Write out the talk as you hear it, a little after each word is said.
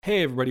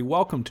Hey everybody,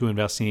 welcome to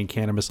Investing in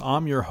Cannabis.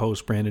 I'm your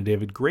host, Brandon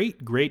David.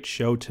 Great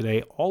show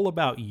today, all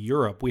about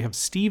Europe. We have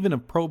Stephen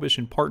of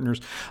Prohibition Partners,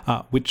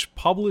 which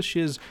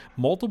publishes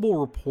multiple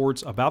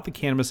reports about the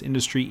cannabis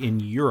industry in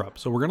Europe.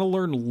 So we're going to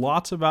learn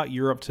lots about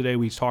Europe today.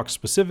 We talk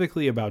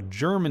specifically about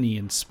Germany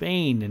and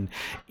Spain and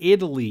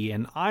Italy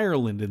and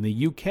Ireland and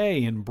the UK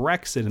and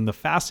Brexit and the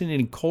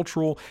fascinating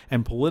cultural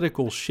and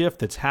political shift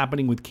that's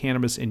happening with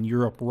cannabis in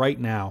Europe right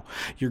now.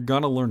 You're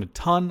going to learn a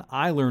ton.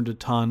 I learned a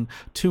ton.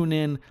 Tune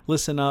in,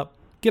 listen up,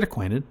 get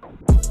acquainted.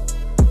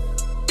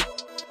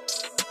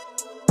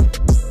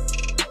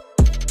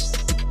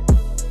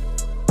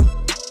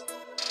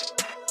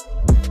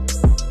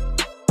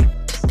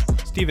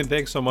 Stephen,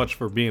 thanks so much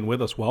for being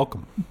with us.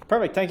 Welcome.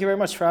 Perfect. Thank you very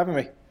much for having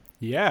me.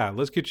 Yeah,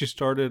 let's get you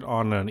started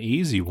on an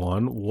easy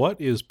one. What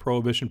is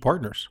Prohibition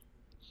Partners?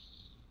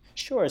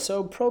 Sure.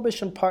 So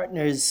Prohibition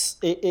Partners,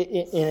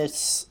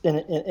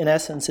 in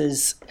essence,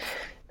 is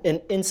an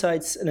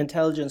insights and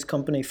intelligence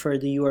company for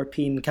the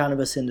European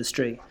cannabis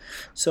industry.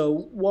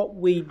 So what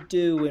we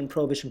do in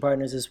Prohibition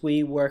Partners is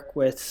we work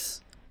with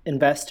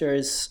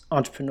investors,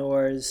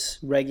 entrepreneurs,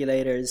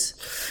 regulators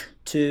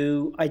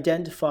to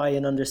identify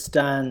and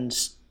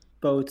understand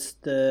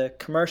both the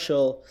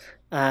commercial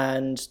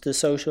and the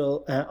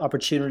social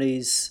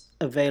opportunities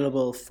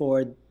available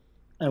for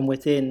and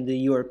within the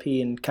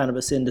European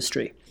cannabis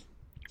industry.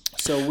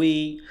 So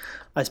we,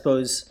 I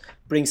suppose,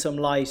 bring some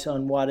light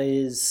on what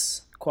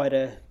is quite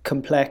a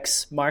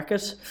complex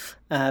market,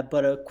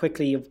 but a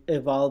quickly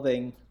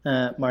evolving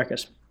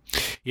market.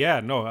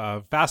 Yeah,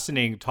 no,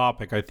 fascinating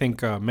topic. I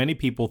think many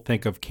people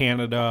think of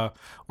Canada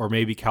or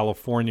maybe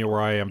California,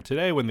 where I am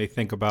today, when they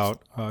think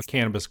about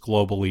cannabis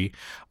globally.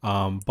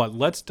 But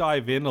let's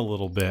dive in a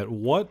little bit.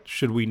 What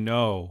should we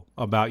know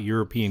about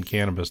European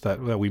cannabis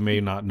that we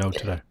may not know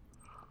today?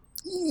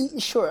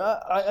 Sure.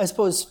 I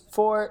suppose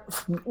for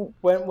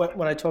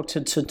when I talk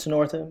to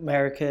North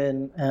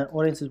American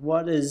audiences,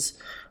 what is,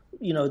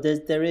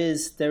 there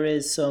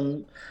is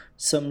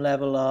some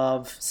level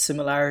of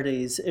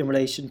similarities in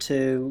relation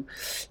to,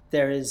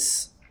 there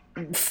is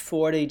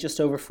just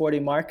over 40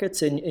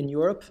 markets in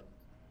Europe,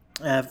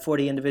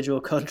 40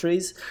 individual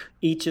countries.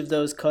 Each of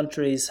those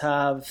countries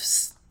have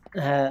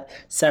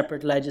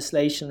separate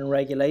legislation and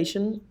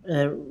regulation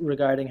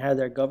regarding how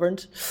they're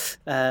governed,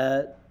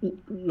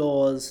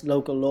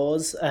 local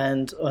laws,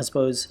 and I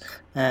suppose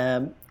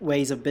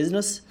ways of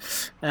business.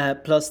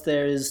 Plus,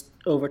 there's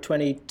over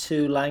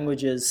 22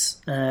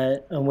 languages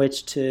in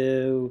which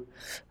to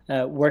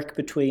work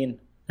between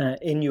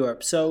in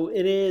Europe. So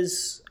it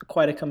is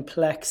quite a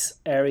complex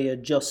area,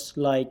 just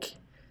like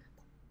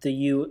the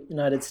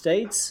United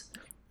States.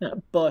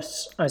 But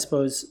I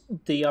suppose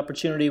the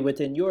opportunity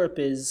within Europe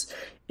is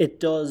it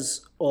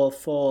does all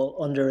fall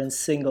under a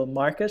single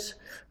market,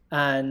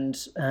 and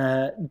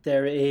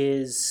there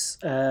is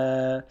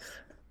a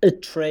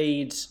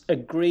trade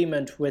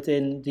agreement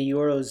within the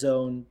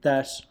Eurozone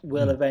that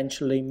will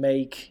eventually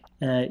make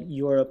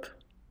Europe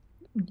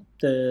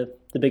the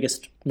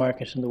biggest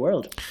market in the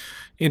world.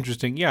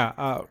 Interesting.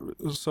 Yeah.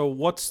 So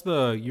what's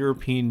the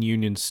European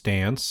Union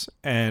stance,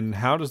 and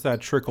how does that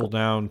trickle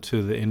down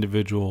to the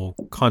individual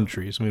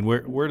countries? I mean,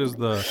 where does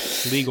the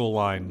legal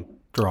line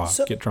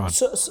get drawn?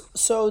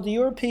 So the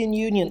European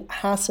Union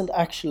hasn't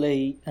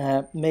actually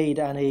made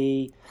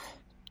any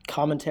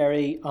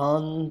commentary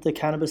on the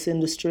cannabis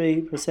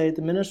industry per se at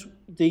the minute.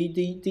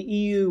 The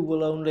EU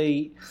will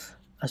only,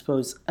 I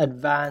suppose,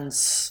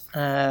 advance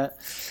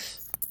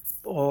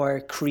or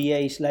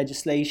create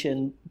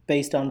legislation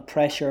based on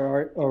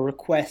pressure or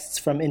requests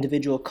from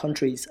individual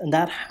countries, and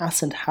that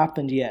hasn't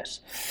happened yet.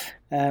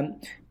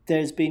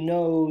 There's been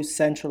no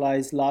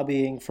centralized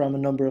lobbying from a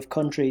number of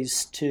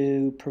countries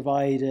to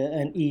provide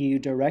an EU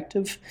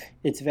directive.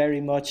 It's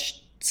very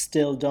much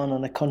still done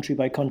on a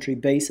country-by-country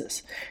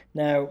basis.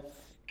 Now,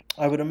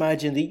 I would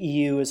imagine the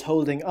EU is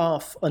holding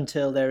off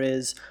until there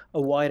is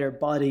a wider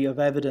body of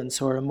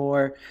evidence or a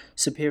more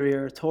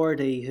superior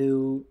authority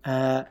who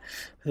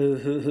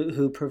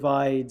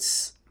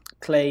provides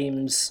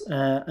claims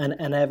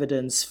and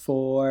evidence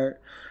for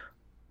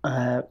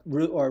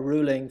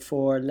ruling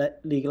for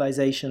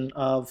legalization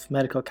of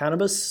medical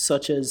cannabis,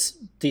 such as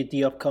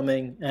the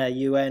upcoming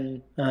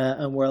UN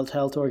and World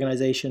Health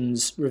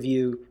Organization's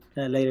review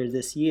later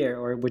this year,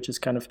 or which is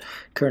kind of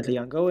currently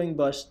ongoing,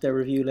 but their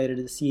review later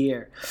this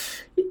year.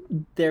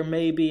 There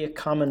may be a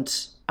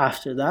comment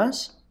after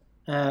that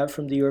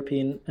from the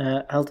European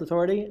Health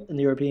Authority and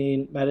the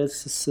European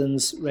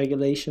Medicines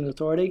Regulation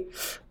Authority,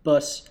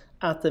 but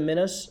at the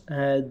minute,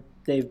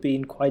 they've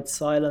been quite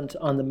silent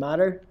on the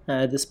matter,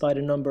 despite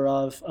a number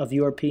of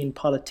European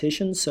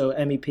politicians, so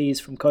MEPs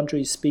from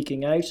countries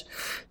speaking out.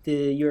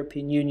 The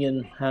European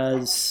Union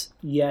has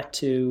yet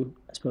to,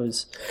 I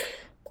suppose,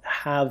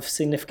 have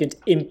significant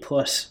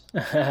input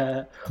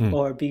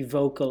or be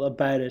vocal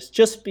about it,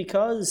 just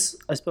because,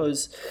 I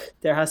suppose,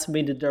 there hasn't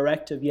been a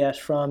directive yet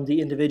from the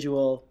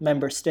individual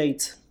member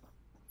states.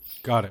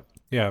 Got it.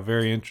 Yeah,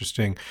 very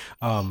interesting.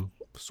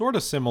 sort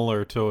of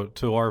similar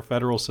to our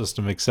federal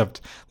system,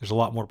 except there's a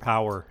lot more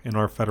power in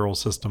our federal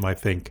system, I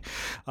think.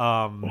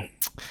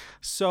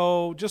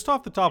 So just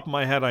off the top of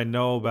my head, I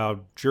know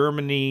about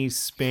Germany,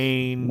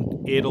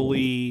 Spain,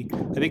 Italy.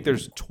 I think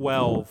there's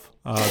 12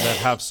 that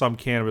have some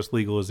cannabis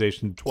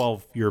legalization,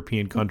 12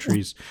 European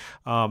countries.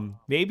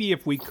 Maybe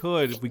if we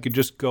could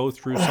just go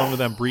through some of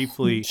them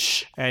briefly,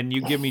 and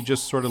you give me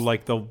just sort of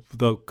like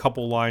the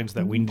couple lines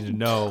that we need to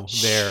know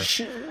there.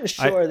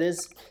 Sure.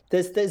 There's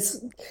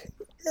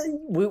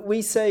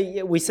we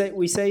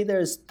say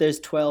there's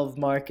 12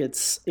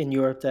 markets in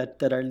Europe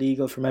that are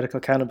legal for medical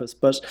cannabis,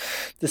 but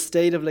the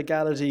state of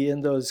legality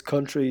in those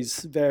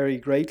countries vary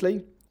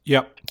greatly.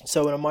 Yep.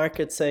 So in a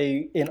market,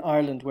 say in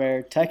Ireland,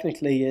 where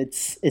technically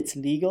it's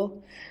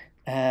legal,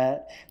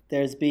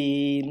 there's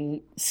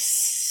been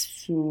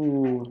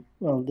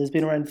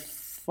around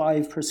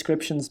 5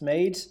 prescriptions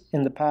made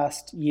in the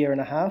past year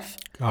and a half.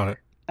 Got it.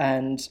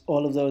 And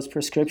all of those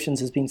prescriptions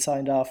has been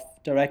signed off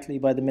directly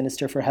by the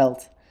Minister for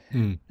Health.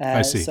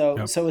 I see. So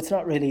it's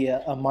not really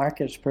a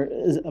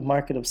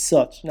market of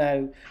such.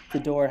 Now the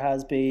door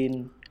has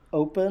been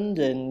opened,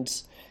 and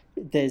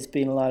there's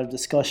been a lot of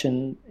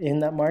discussion in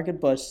that market.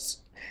 But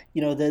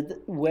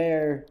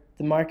where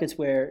the markets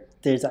where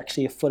there's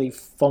actually a fully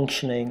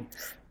functioning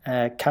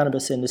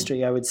cannabis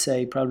industry, I would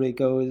say probably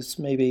goes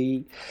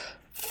maybe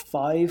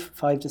 5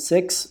 to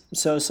 6.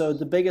 So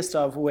the biggest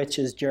of which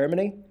is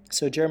Germany.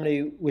 So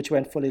Germany, which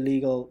went fully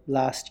legal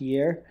last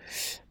year,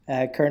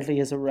 currently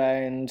has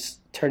around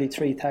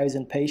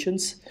 33,000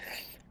 patients.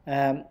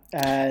 And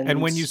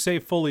when you say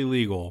fully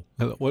legal,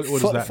 what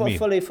does that mean?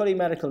 Fully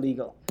medical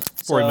legal.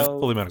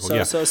 Fully medical,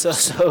 yeah.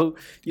 So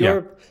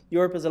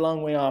Europe is a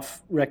long way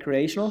off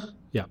recreational.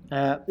 Yeah.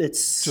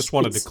 It's just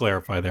wanted to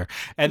clarify there.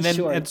 And then,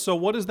 sure. And so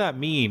what does that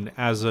mean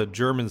as a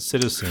German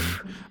citizen?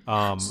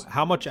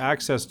 How much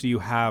access do you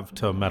have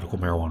to medical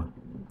marijuana?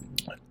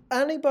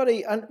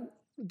 Anybody, and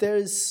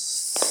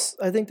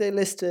I think they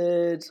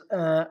listed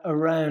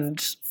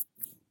around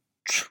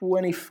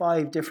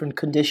 25 different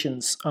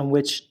conditions on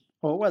which,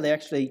 they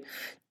actually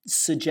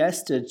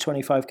suggested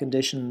 25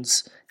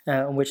 conditions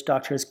on which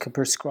doctors could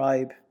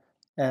prescribe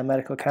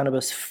medical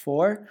cannabis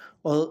for.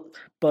 Well,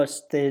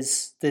 but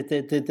there's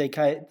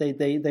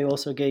they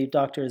also gave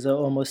doctors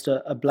almost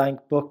a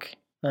blank book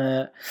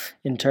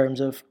in terms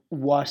of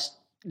what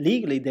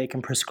legally they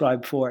can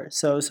prescribe for.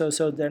 So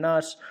they're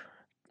not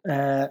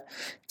they're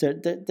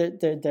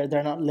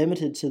not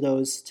limited to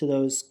those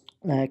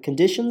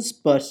conditions,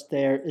 but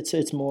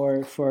it's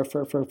more for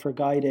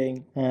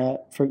guiding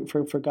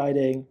for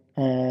guiding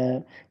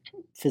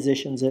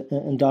physicians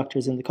and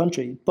doctors in the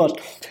country.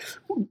 But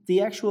the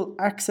actual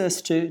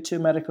access to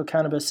medical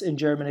cannabis in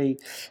Germany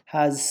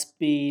has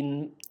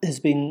been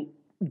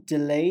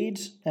delayed,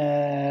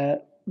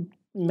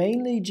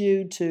 mainly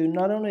due to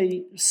not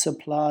only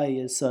supply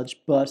as such,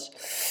 but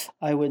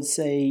I would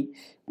say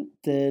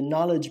the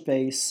knowledge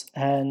base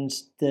and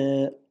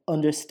the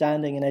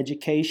understanding and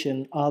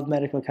education of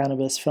medical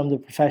cannabis from the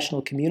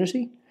professional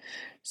community.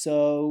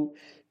 So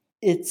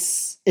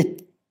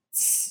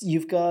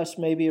you've got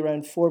maybe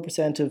around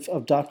 4%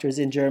 of doctors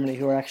in Germany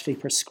who are actually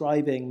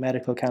prescribing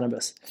medical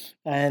cannabis.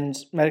 And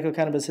medical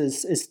cannabis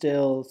is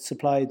still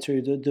supplied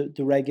through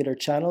the regular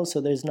channel. So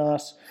there's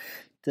not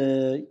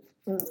the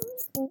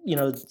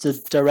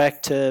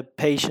direct to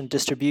patient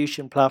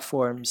distribution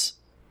platforms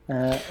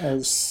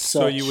as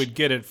such. So you would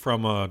get it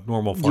from a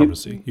normal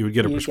pharmacy. You would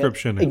get a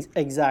prescription.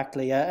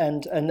 Exactly.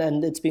 And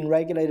it's been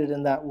regulated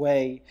in that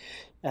way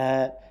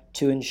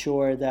to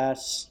ensure that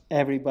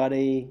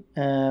everybody,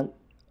 I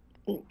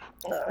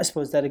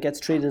suppose, that it gets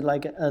treated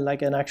like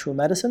an actual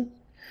medicine,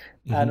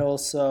 and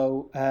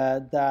also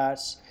that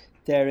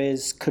there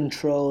is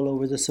control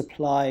over the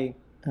supply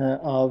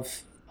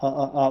of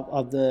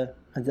the,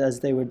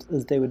 as they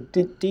would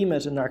deem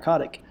it, a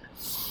narcotic.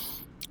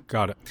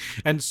 Got it.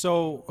 And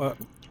so,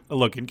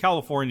 look, in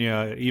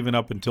California, even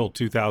up until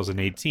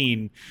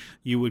 2018,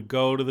 you would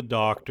go to the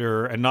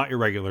doctor, and not your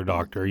regular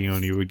doctor,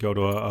 you would go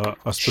to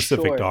a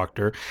specific Sure.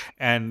 doctor,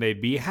 and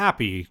they'd be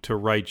happy to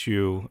write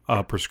you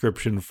a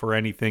prescription for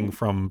anything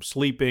from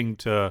sleeping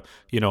to,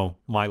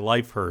 my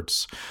life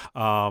hurts.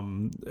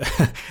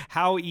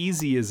 How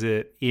easy is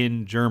it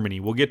in Germany?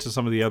 We'll get to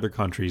some of the other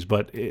countries,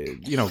 but,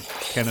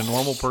 can a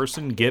normal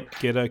person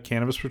get a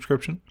cannabis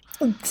prescription?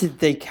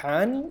 They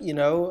can,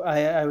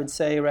 I would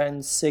say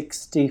around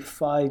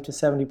 65 to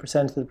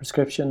 70% of the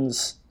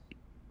prescriptions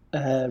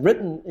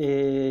written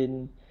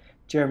in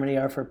Germany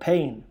are for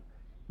pain.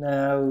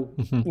 Now,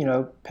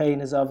 pain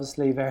is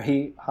obviously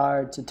very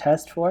hard to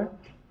test for,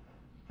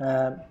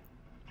 and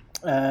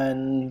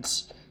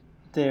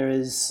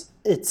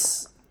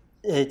it's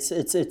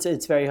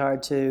very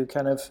hard to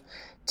kind of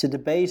to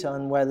debate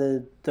on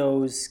whether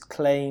those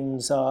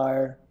claims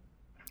are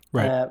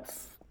right.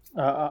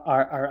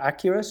 Are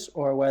accurate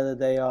or whether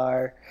they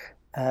are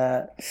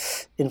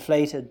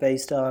inflated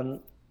based on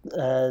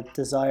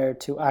desire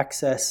to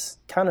access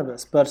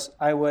cannabis. But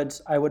I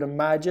would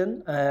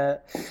imagine,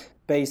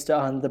 based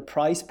on the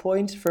price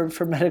point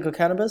for medical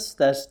cannabis,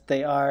 that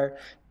they are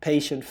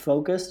patient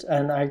focused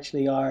and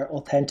actually are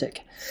authentic.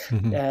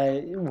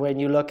 When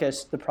you look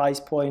at the price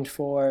point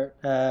for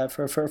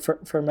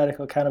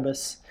medical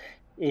cannabis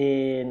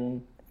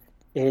in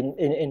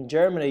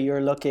Germany,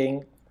 you're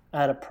looking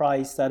at a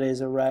price that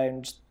is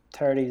around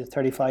 30 to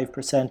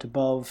 35%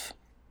 above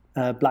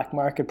black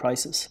market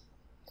prices.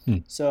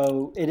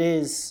 So it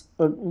is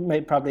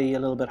probably a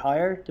little bit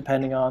higher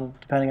depending on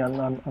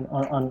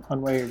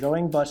where you're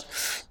going, but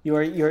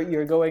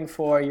you're going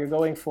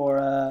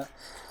for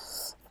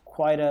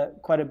quite a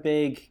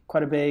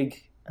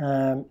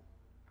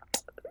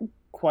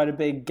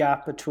big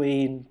gap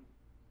between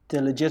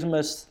the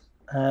legitimate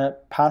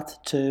path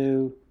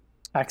to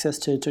access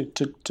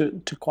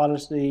to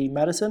quality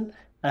medicine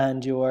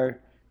and your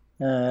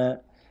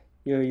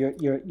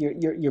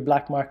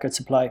black market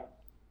supply.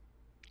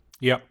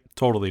 Yep.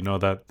 Totally. No,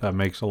 that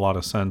makes a lot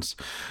of sense.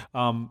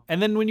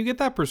 And then when you get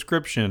that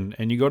prescription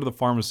and you go to the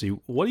pharmacy,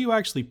 what are you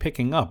actually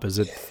picking up? Is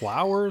it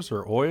flowers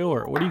or oil,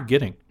 or what are you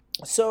getting?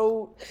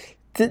 So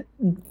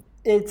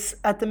it's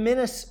at the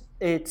minute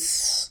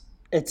it's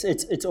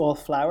all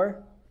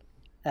flour,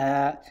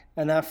 and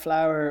that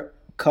flour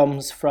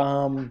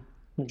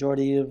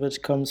majority of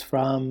it comes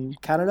from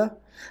Canada,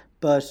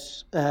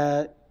 but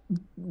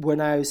we're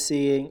now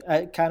seeing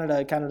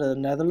Canada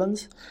and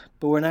Netherlands,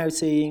 but we're now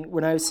seeing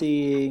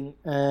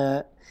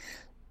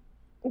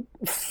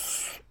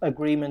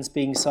agreements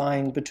being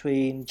signed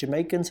between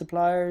Jamaican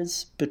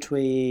suppliers,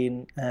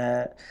 between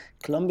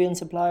Colombian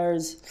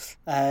suppliers,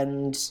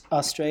 and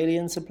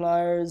Australian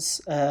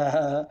suppliers.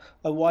 A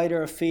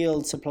wider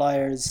field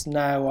suppliers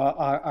now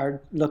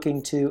are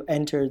looking to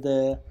enter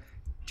the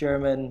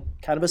German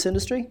cannabis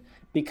industry,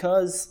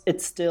 because it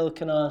still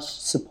cannot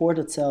support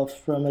itself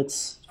from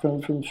its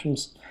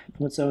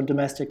own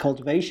domestic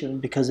cultivation,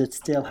 because it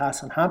still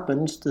hasn't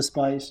happened,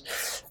 despite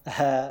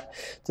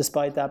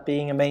that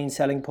being a main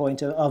selling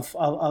point of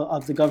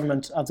the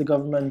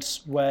government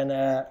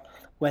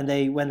when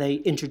they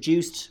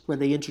introduced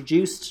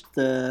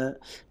the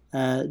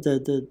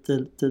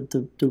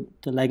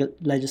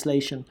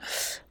legislation.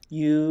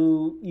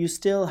 You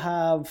still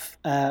have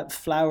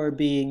flour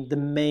being the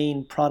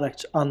main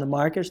product on the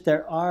market.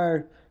 There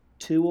are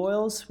 2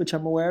 oils which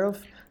I'm aware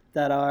of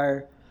that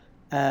are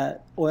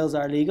oils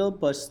are legal,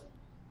 but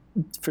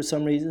for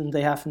some reason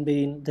they haven't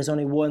been. There's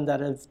only one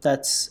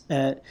that's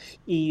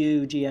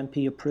EU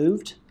GMP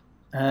approved,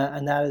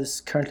 and that is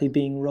currently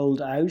being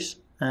rolled out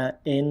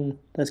in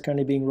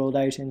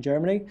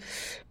Germany.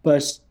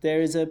 But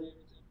there is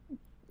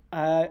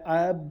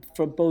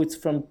for both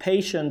from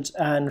patient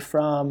and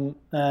from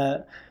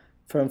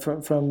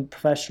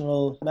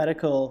professional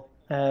medical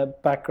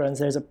backgrounds,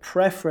 there's a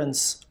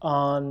preference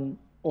on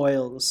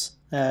oils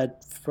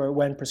for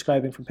when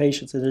prescribing for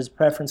patients. So there's a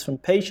preference from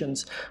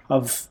patients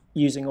of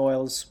using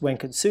oils when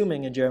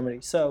consuming in Germany.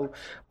 So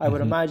I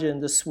would imagine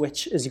the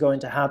switch is going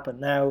to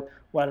happen. Now,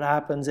 what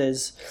happens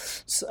is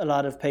a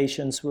lot of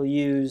patients will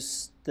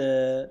use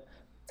the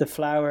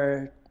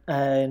flour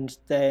and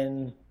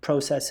then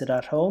process it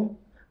at home,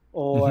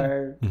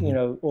 or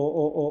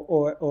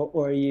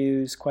or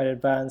use quite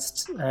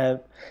advanced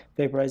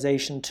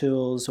vaporization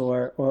tools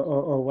or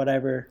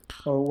whatever,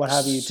 or what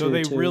have you. So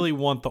they really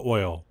want the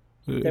oil.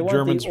 They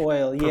Germans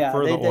want the oil.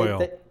 prefer the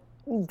oil.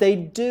 They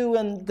do,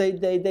 and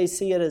they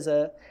see it as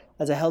a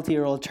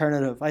healthier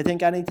alternative. I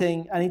think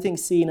anything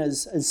seen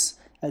as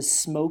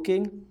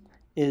smoking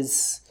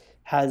has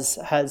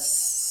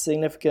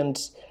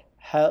significant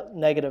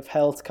negative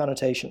health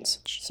connotations.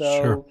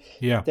 So sure.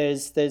 Yeah.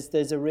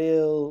 there's a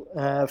real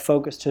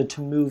focus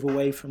to move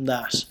away from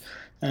that,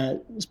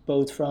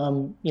 both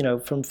from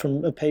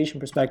a patient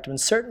perspective, and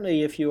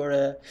certainly if you're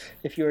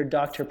a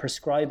doctor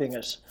prescribing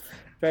it.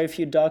 Very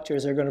few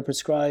doctors are going to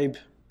prescribe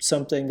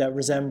something that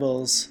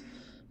resembles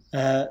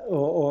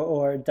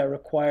or that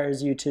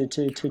requires you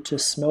to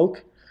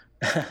smoke.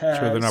 Sure,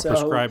 they're not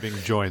prescribing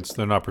joints.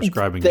 They're not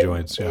prescribing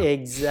joints. Yeah.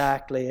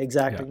 Exactly.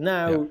 Yeah.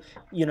 Now,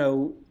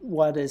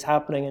 what is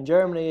happening in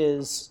Germany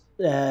is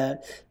a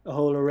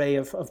whole array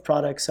of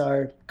products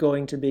are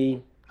going to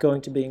be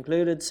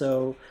included.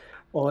 So,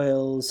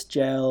 oils,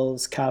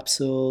 gels,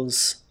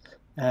 capsules,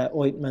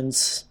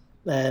 ointments,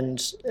 and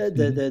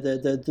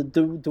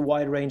the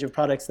wide range of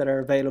products that are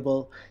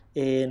available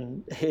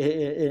in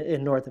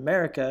North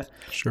America.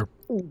 Sure.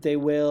 They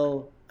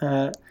will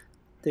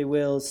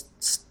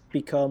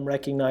become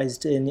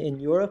recognized in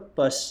Europe,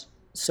 but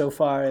so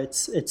far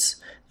it's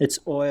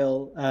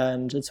oil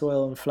and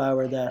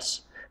flour that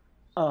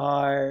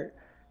are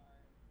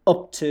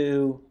up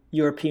to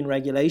European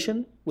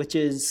regulation, which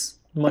is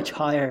much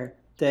higher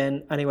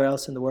than anywhere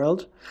else in the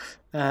world,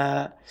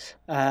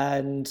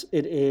 and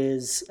it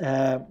is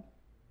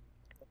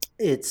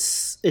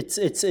it's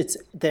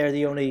they're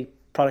the only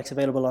products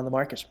available on the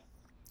market.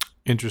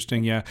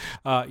 Interesting. Yeah.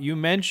 You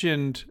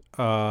mentioned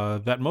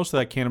that most of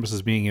that cannabis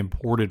is being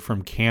imported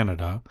from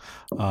Canada.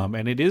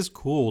 And it is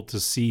cool to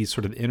see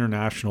sort of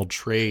international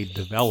trade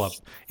develop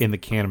in the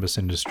cannabis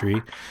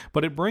industry.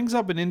 But it brings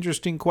up an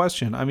interesting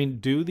question. I mean,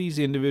 do these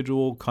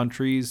individual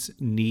countries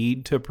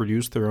need to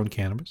produce their own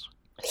cannabis?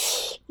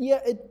 Yeah,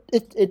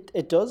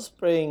 it does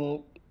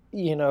bring,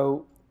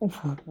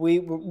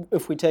 we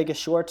if we take a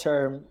short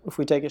term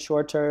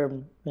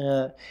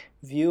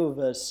view of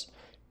it,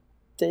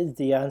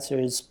 the answer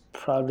is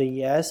probably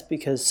yes,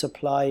 because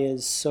supply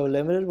is so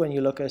limited when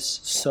you look at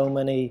such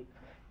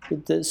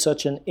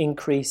an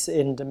increase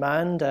in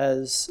demand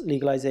as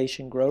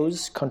legalization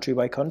grows country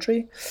by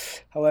country.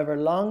 However,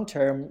 long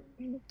term,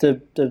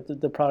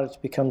 the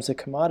product becomes a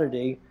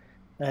commodity,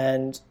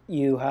 and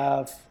you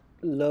have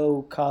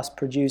low cost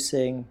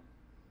producing.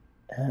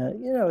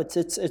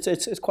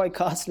 It's quite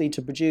costly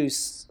to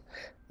produce,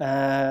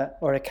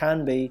 or it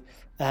can be,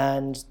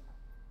 and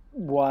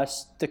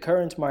what the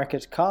current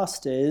market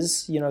cost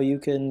is, you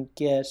can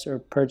get or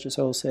purchase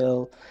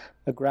wholesale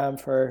a gram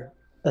for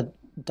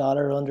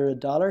 $1, under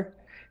 $1.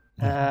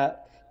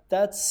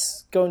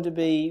 That's going to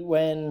be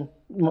when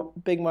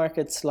big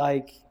markets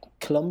like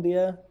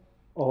Colombia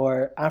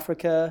or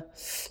Africa,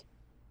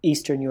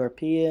 Eastern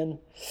European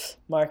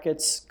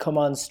markets come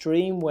on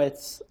stream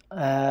with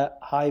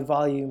high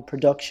volume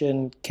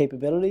production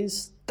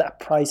capabilities.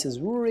 That price is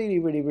really,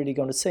 really, really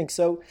going to sink.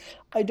 So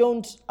I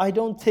don't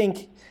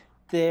think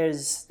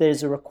there's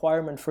a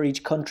requirement for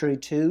each country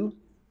to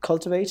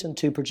cultivate and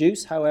to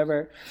produce.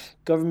 However,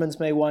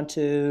 governments may want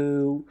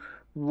to,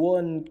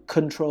 one,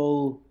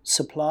 control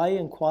supply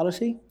and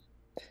quality,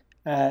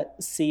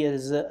 see it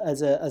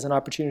as an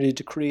opportunity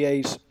to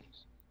create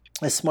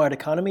a smart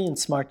economy and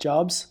smart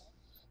jobs.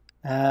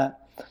 Yeah,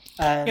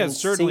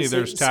 certainly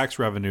there's tax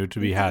revenue to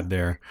be had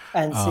there.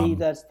 And see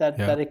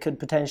that it could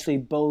potentially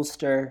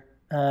bolster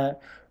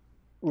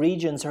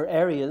regions or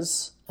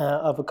areas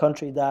of a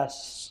country that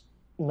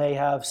may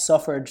have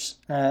suffered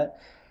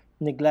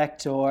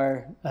neglect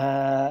or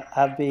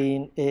have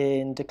been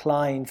in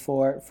decline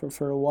for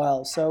a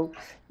while. So,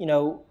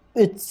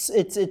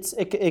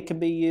 it can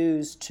be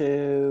used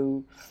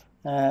to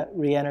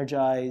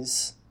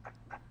re-energize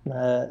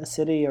a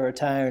city or a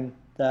town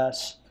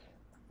that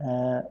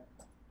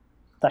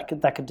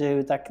could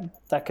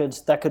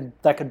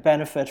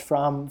benefit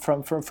from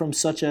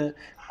such a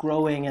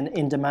growing and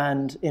in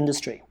demand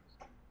industry.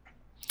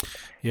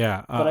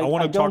 Yeah, but I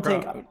want to talk.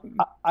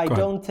 I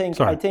don't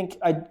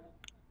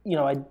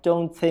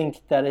think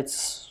that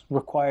it's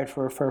required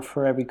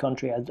for every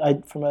country.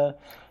 From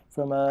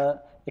a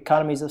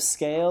economies of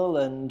scale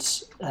and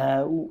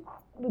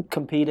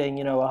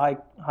competing, a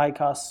high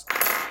cost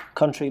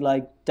country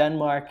like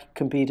Denmark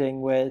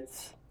competing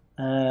with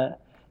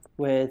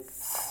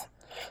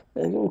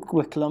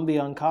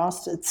Colombia on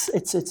cost,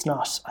 it's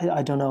not.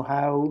 I don't know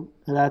how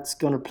that's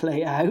going to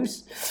play out.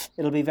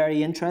 It'll be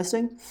very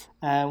interesting,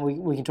 and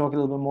we can talk a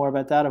little bit more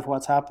about that, of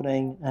what's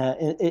happening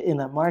in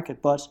that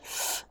market. But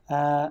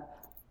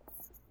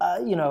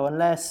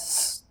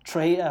unless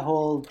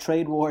whole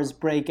trade wars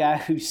break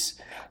out,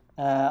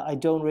 I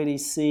don't really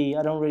see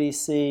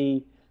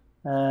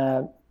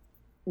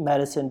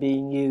medicine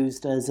being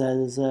used as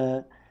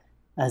a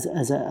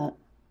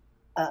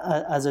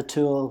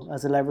tool,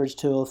 as a leverage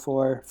tool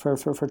for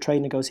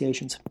trade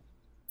negotiations.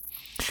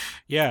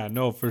 Yeah,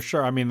 no, for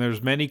sure. I mean,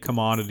 there's many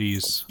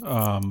commodities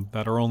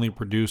that are only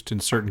produced in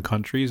certain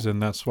countries,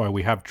 and that's why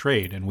we have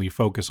trade, and we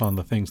focus on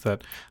the things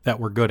that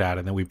we're good at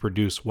and that we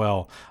produce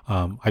well.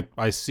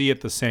 I see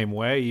it the same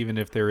way, even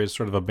if there is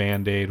sort of a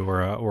Band-Aid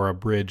or a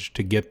bridge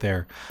to get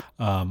there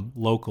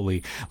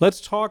locally. Let's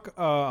talk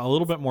a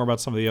little bit more about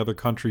some of the other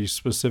countries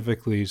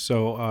specifically.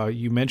 So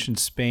you mentioned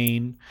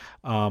Spain.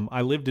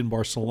 I lived in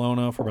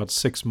Barcelona for about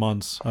 6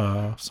 months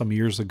some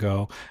years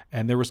ago,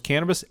 and there was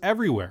cannabis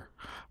everywhere.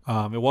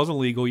 It wasn't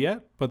legal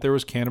yet, but there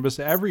was cannabis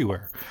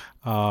everywhere.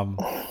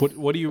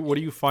 What are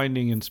you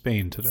finding in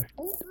Spain today?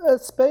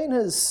 Spain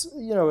has,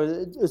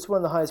 it's one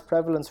of the highest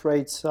prevalence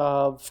rates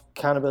of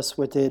cannabis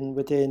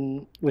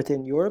within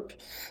Europe.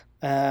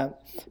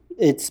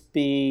 It's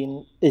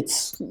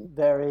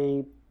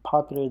very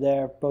popular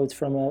there, both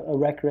from a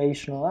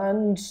recreational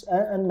and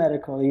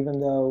medical. Even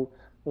though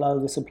a lot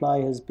of the supply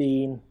has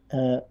been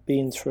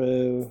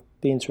through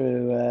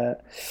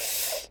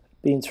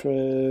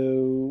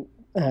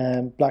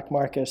black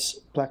market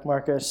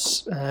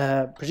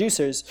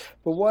producers.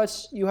 But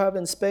what you have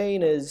in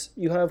Spain is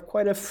you have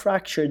quite a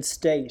fractured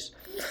state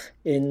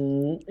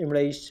in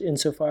relation,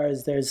 insofar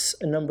as there's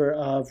a number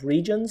of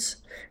regions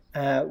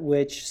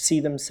which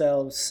see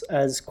themselves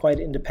as quite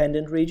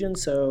independent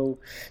regions. So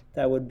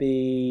that would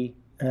be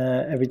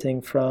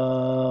everything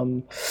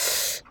from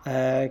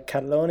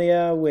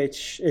Catalonia,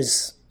 which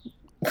is,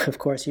 of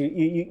course,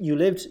 you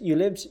lived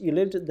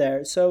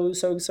there. So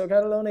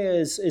Catalonia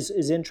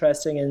is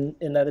interesting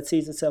in that it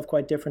sees itself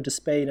quite different to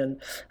Spain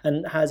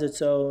and has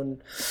its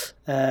own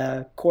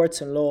courts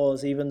and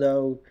laws, even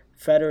though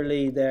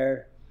federally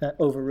they're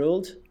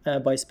overruled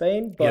by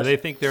Spain. But they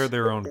think they're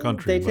their own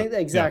country. They think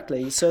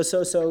exactly. Yeah.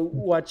 So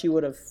what you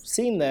would have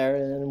seen there,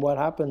 and what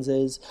happens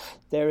is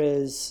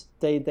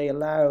they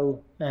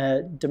allow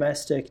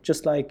domestic,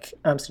 just like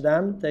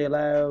Amsterdam, they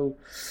allow.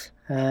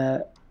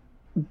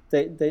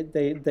 They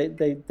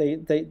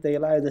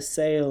allow the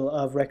sale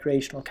of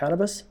recreational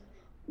cannabis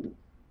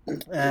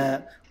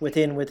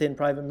within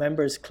private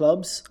members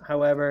clubs.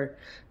 However,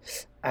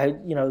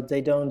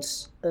 they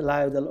don't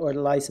allow the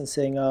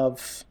licensing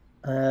of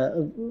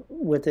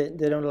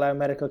they don't allow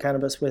medical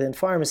cannabis within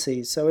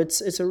pharmacies. So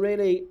it's a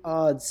really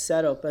odd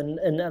setup,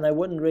 and I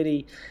wouldn't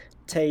really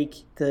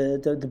take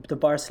the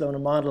Barcelona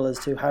model as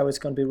to how it's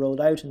going to be rolled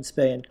out in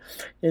Spain.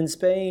 In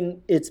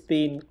Spain, it's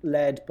been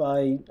led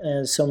by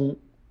some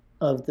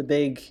of the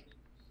big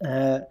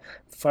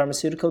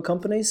pharmaceutical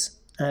companies,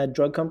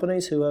 drug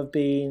companies, who have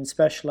been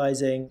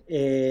specializing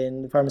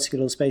in the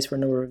pharmaceutical space for a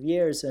number of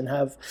years and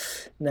have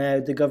now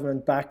the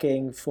government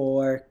backing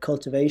for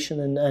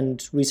cultivation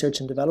and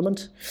research and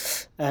development.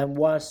 And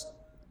what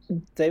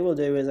they will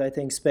do is, I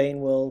think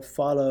Spain will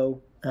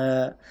follow,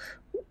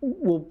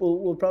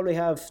 will probably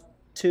have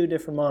two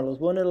different models.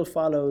 One, it'll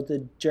follow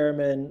the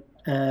German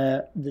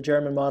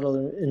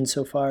model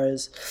insofar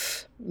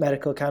as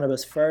medical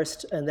cannabis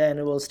first, and then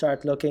it will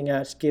start looking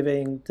at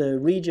giving the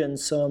region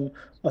some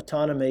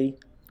autonomy,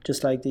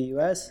 just like the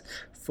US,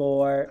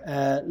 for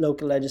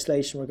local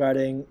legislation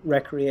regarding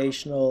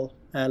recreational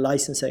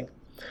licensing.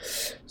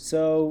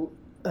 So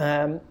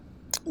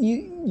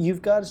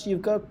you've got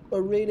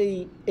a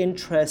really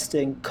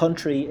interesting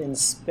country in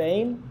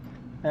Spain,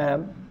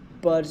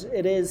 but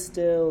it is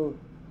still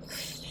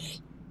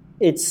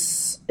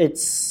it's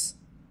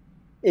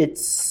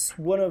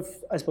one of,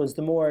 I suppose,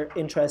 the more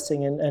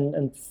interesting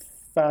and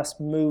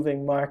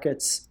fast-moving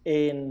markets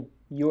in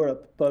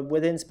Europe. But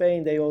within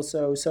Spain,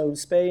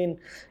 Spain,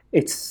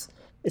 it's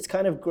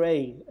kind of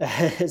grey.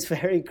 It's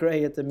very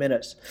grey at the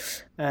minute.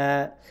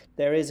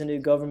 There is a new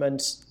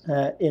government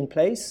in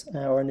place,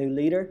 or a new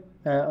leader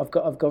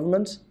of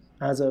government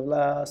as of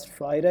last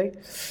Friday,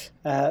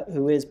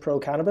 who is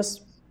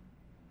pro-cannabis.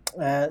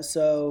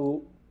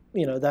 So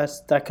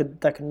that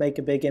could make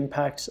a big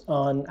impact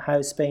on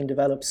how Spain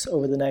develops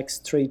over the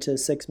next 3 to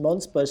 6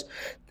 months. But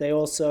the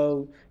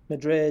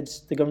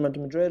government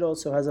of Madrid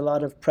also has a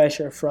lot of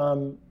pressure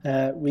from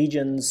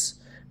regions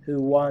who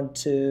want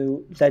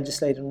to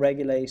legislate and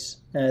regulate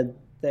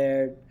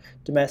their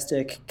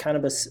domestic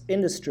cannabis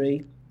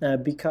industry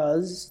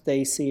because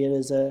they see it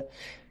as a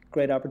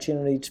great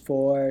opportunity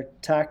for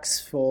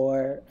tax,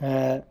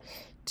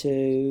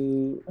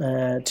 to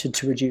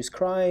reduce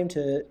crime,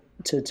 to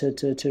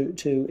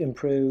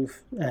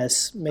improve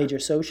major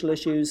social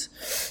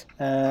issues,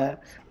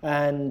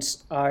 and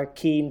are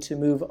keen to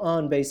move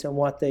on based on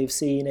what they've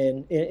seen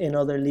in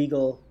other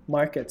legal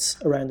markets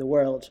around the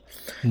world.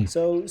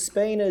 So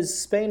Spain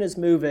is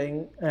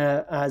moving,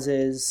 as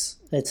is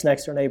its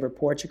next door neighbor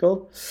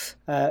Portugal,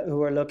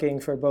 who are looking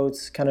for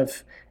both kind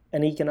of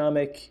an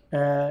economic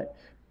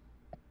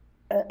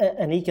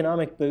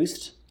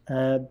boost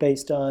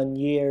based on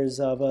years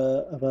of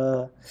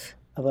a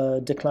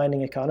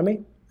declining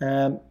economy.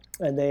 And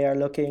they are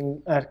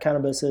looking at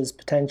cannabis as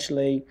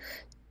potentially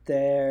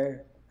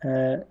their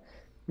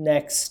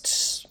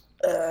next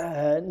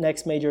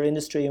major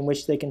industry in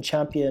which they can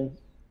champion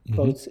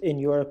both in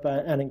Europe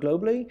and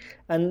globally.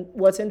 And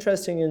what's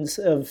interesting is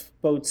of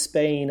both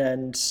Spain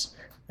and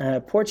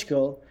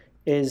Portugal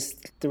is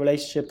the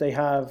relationship they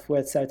have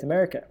with South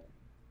America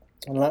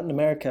and Latin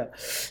America,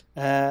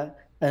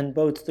 and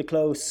both the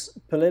close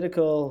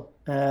political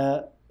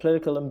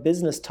and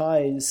business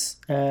ties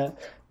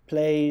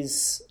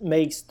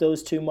makes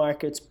those two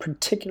markets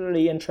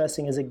particularly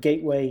interesting as a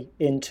gateway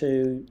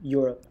into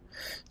Europe.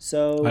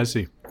 So I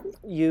see.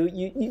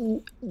 I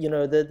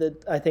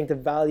think the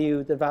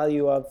value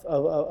of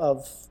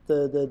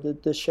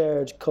the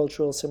shared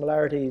cultural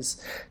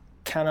similarities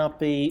cannot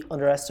be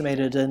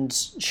underestimated and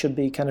should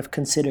be kind of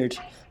considered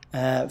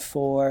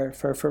for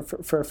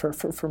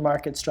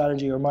market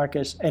strategy or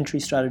market entry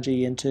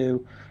strategy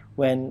into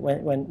when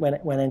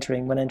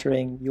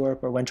entering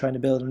Europe or when trying to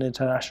build an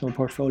international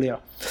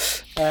portfolio.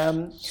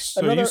 So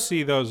you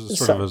see those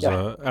as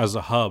as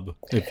a hub,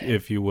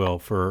 if you will,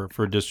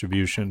 for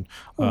distribution.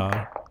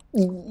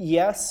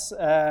 Yes,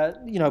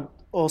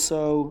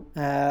 also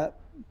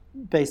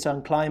based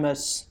on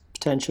climate,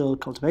 potential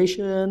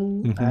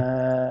cultivation,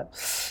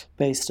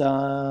 based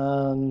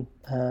on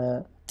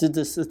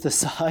the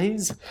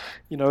size,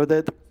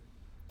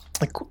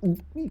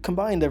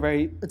 combined,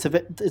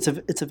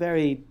 it's a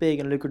very big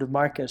and lucrative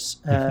market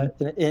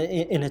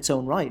in its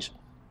own right.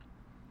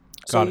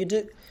 I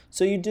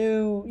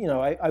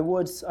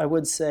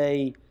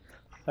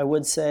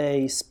would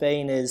say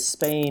Spain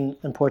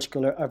and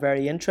Portugal are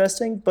very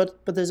interesting,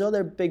 but there's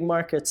other big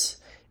markets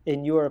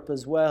in Europe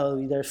as well.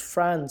 There's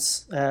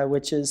France,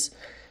 which is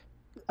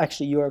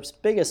actually Europe's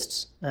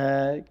biggest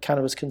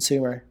cannabis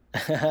consumer,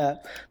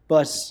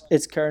 but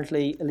it's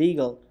currently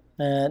illegal.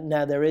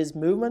 Now there is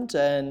movement,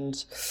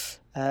 and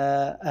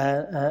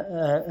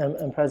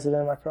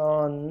President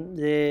Macron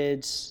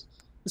did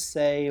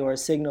say or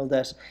signal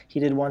that he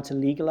did want to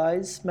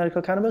legalize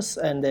medical cannabis,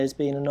 and there's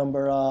been a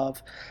number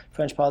of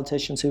French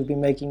politicians who've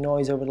been making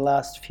noise over the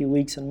last few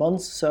weeks and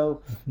months.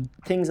 So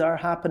things are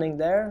happening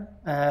there.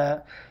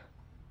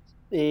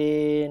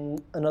 In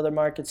another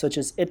market such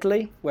as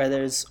Italy, where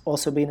there's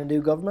also been a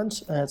new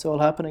government, it's all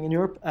happening in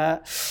Europe.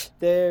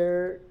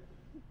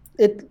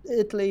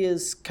 Italy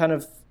is kind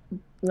of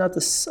not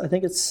this. I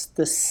think it's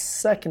the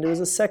second. It was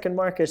the second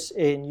market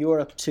in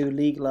Europe to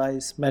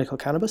legalize medical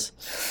cannabis.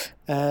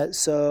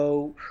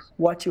 So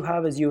what you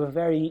have is you have a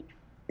very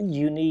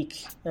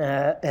unique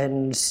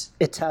and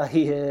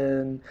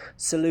Italian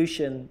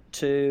solution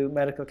to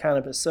medical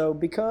cannabis. So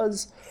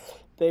because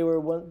they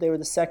were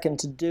the second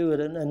to do it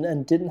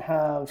and didn't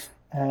have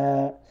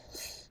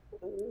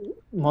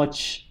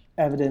much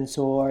evidence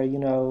or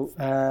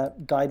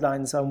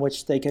guidelines on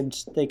which they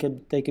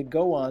could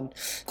go on.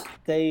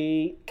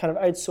 They kind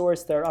of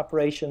outsourced their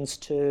operations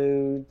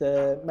to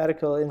the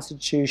medical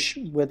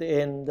institution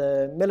within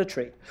the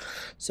military.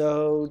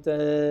 So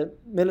the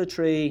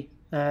military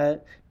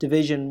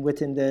division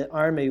within the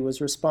army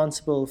was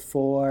responsible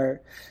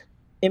for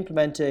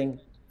implementing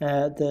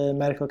the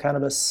medical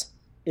cannabis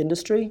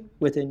industry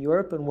within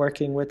Europe and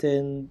working with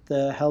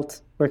the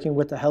health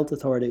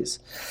authorities.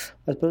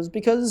 I suppose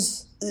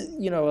because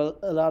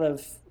a lot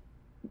of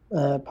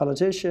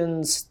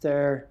politicians,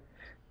 their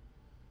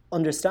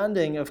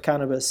understanding of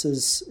cannabis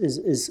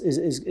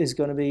is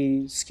going to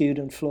be skewed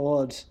and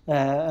flawed,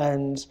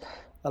 and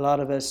a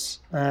lot of it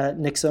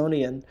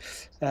Nixonian.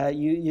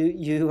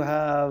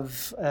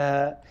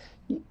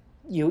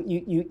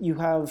 You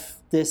have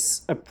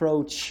this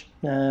approach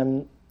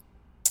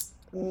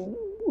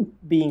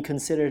being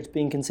considered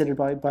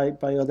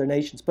by other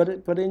nations, but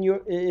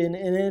in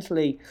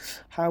Italy,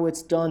 how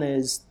it's done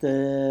is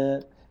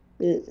the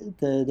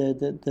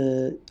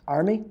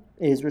army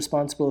is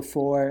responsible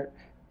for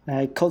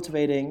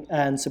cultivating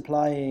and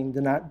supplying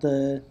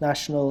the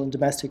national and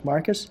domestic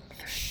market.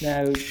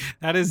 Now,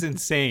 that is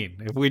insane.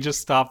 If we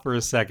just stop for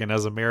a second,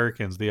 as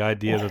Americans, the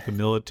idea that the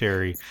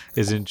military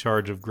is in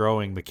charge of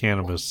growing the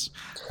cannabis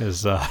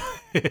is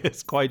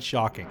it's quite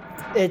shocking.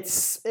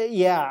 It's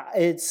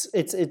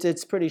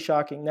pretty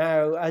shocking.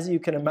 Now, as you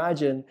can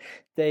imagine,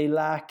 they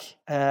lack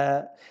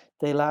the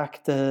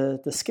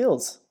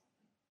skills,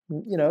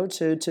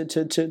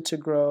 to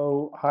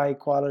grow high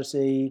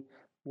quality,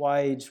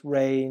 wide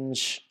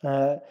range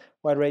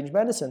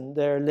medicine.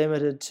 They're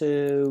limited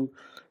to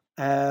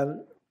I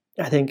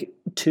think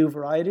two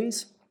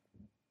varieties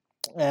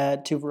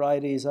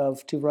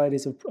of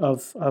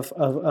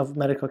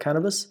medical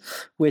cannabis,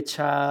 which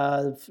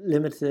have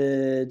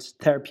limited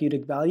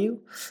therapeutic value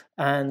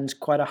and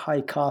quite a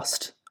high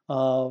cost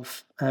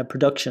of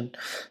production.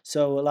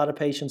 So a lot of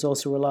patients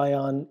also rely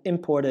on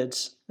imported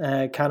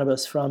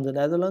cannabis from the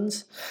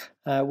Netherlands,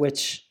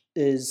 which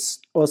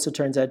also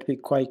turns out to be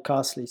quite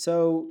costly.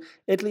 So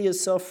Italy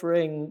is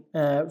suffering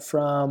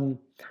from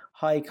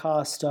high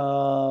cost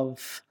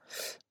of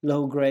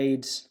low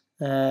grade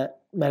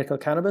medical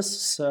cannabis.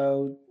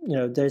 So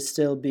there's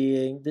still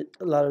being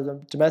a lot of the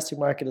domestic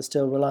market is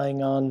still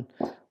relying on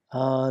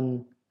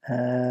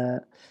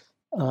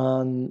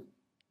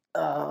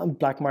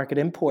black market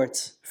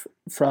imports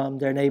from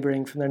their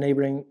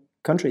neighboring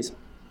countries.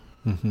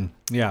 Mm-hmm.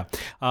 Yeah.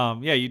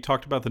 You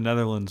talked about the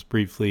Netherlands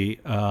briefly.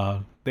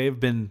 They've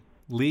been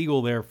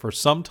legal there for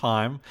some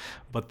time,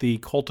 but the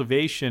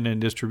cultivation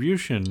and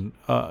distribution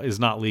is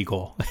not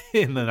legal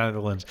in the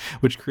Netherlands,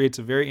 which creates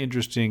a very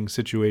interesting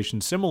situation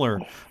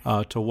similar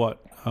to what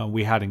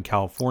we had in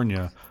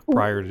California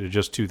prior to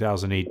just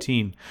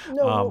 2018.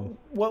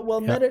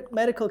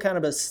 Medical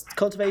cannabis,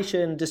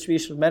 cultivation,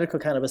 distribution of medical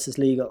cannabis is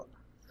legal.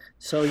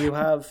 So you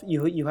have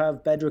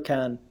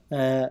Bedrocan,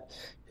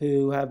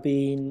 who have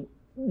been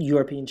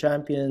European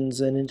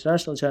champions and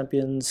international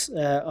champions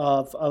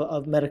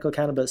of medical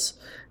cannabis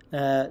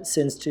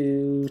since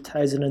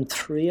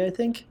 2003, I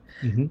think.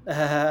 Mm-hmm.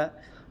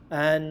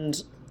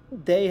 And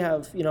they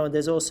have,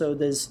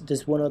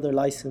 there's one other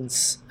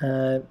license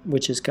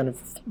which is kind of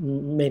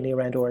mainly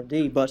around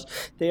R&D, but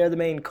they are the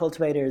main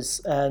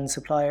cultivators and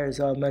suppliers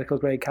of medical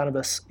grade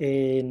cannabis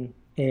in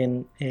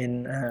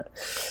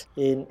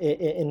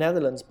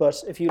Netherlands.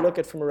 But if you look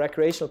at from a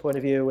recreational point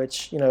of view,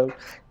 which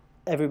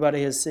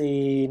everybody has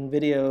seen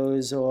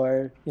videos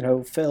or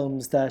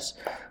films that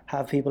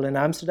have people in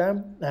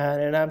Amsterdam,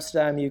 and in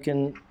Amsterdam you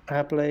can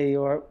happily,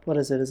 or what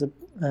is it? Is it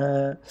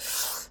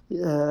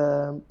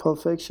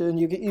Pulp Fiction?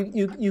 You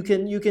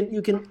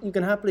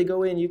can happily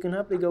go in. You can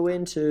happily go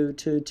into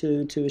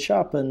a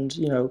shop and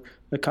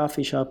a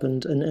coffee shop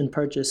and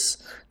purchase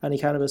any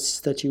cannabis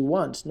that you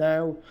want.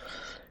 Now,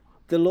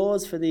 the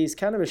laws for these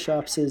cannabis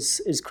shops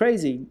is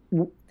crazy.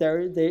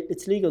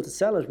 It's legal to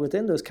sell it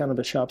within those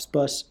cannabis shops,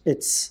 but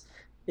it's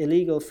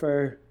illegal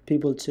for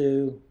people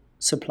to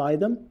supply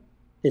them.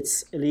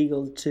 It's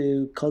illegal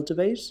to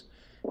cultivate.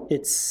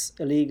 It's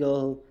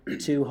illegal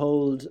to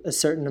hold a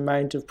certain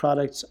amount of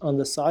product on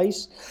the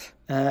site,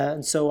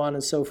 and so on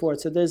and so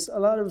forth. So there's a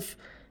lot of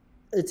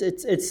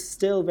it's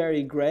still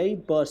very grey,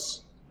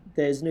 but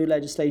there's new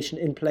legislation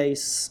in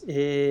place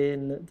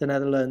in the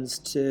Netherlands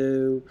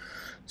to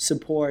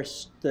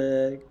support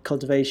the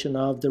cultivation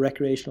of the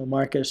recreational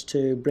market,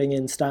 to bring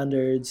in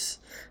standards,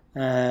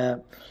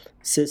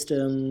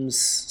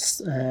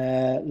 systems,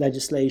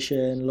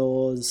 legislation,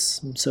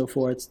 laws, and so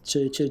forth,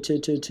 to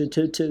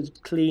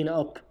clean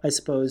up, I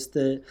suppose,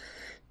 the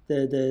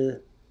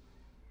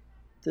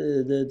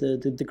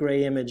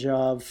grey image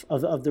of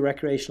the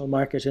recreational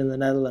market in the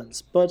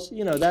Netherlands. But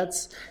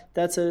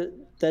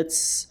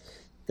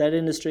that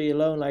industry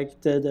alone, like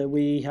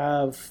we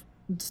have.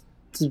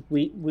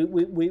 We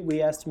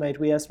estimate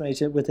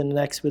it within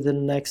the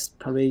next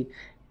probably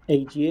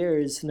 8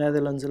 years,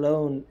 Netherlands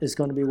alone is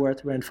going to be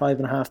worth around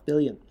 5.5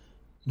 billion,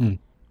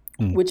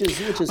 which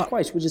is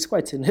quite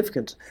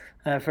significant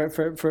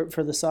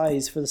for the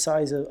size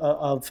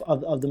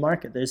of the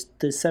market.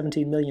 There's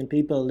 17 million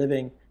people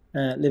living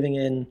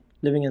in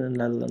the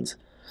Netherlands.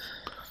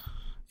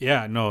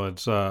 Yeah, no,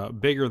 it's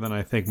bigger than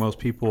I think most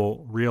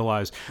people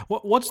realize.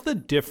 What's the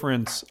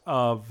difference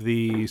of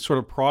the sort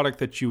of product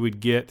that you would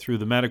get through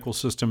the medical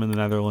system in the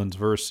Netherlands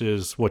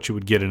versus what you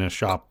would get in a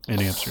shop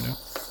in Amsterdam?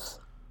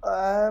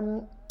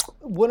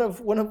 One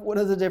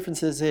of the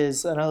differences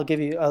is, and I'll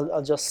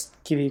just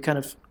give you kind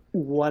of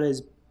what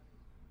is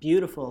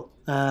beautiful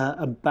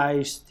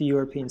about the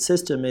European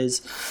system,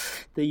 is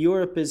that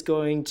Europe is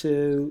going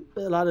to,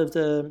 a lot of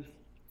the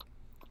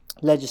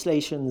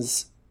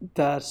legislations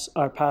that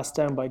are passed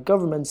down by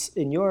governments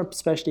in Europe,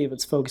 especially if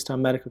it's focused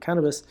on medical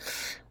cannabis,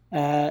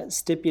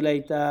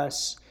 stipulate that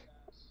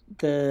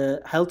the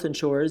health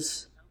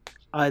insurers,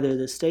 either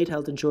the state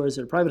health insurers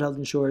or private health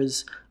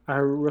insurers,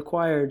 are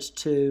required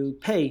to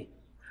pay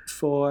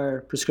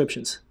for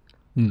prescriptions.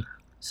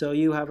 So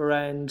you have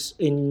around,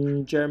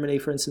 in Germany,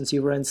 for instance,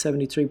 you have around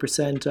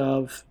 73%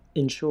 of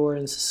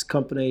insurance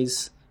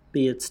companies,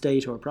 be it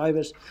state or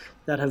private,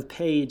 that have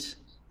paid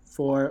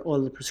for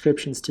all the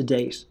prescriptions to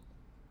date.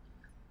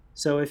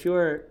 So if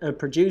you're a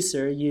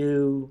producer,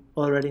 you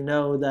already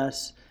know that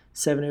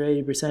 70 or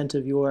 80%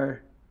 of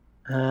your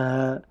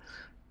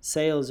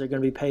sales are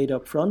going to be paid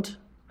up front.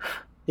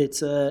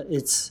 It's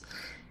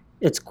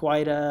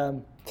quite a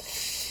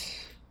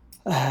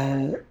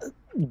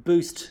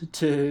boost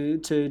to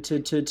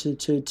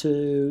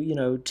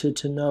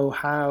know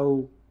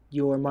how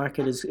your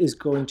market is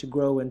going to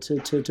grow, and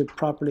to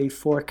properly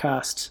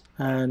forecast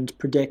and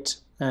predict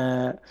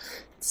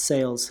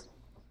sales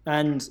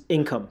and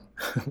income.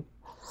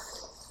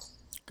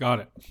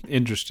 Got it.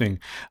 Interesting.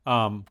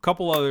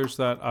 Couple others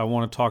that I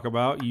want to talk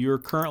about. You're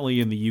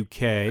currently in the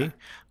UK.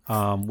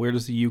 Where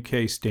does the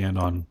UK stand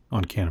on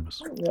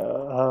cannabis?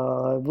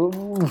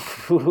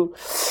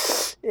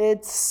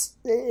 It's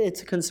a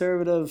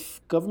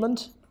conservative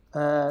government.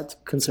 It's a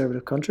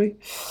conservative country.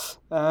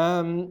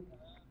 The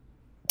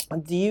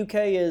UK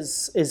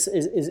is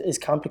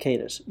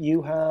complicated.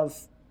 You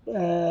have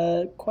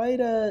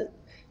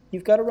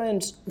you've got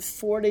around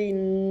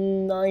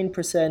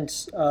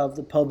 49% of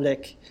the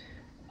public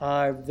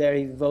are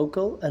very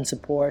vocal and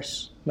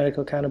support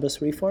medical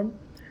cannabis reform.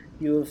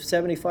 You have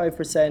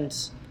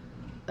 75%,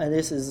 and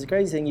this is the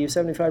crazy thing, you have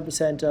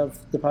 75%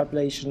 of the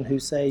population who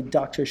say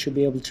doctors should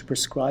be able to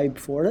prescribe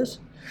for it.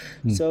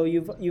 So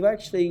you've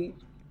actually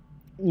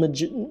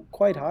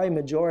quite high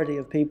majority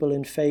of people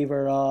in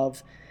favor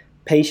of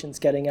patients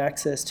getting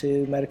access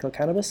to medical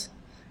cannabis.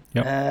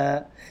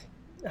 Yep.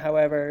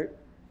 However,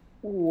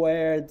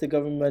 where the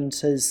government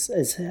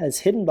has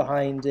hidden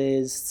behind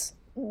is,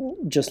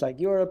 just like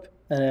Europe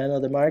and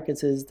other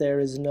markets, is there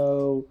is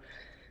no,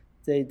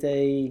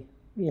 they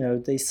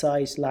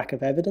cite lack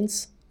of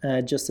evidence,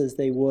 just as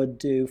they would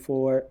do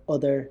for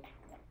other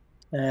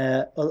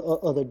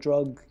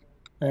drugs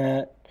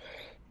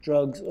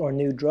or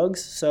new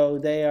drugs. So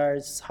they are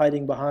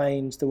hiding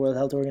behind the World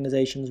Health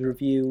Organization's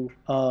review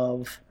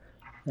of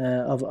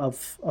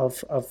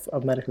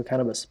medical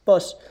cannabis.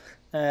 But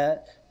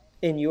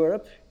in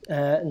Europe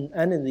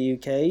and in the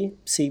UK,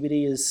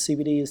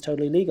 CBD is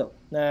totally legal.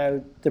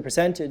 Now, the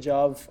percentage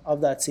of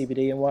that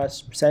CBD and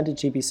what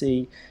percentage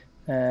TPC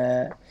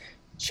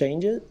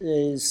changes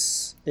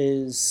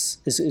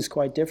is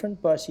quite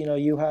different. But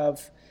you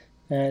have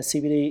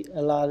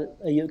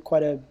CBD,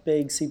 quite a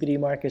big CBD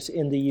market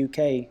in the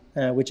UK,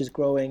 which is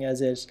growing as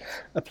it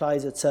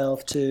applies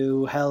itself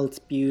to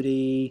health,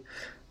 beauty,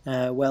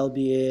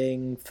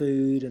 well-being,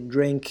 food and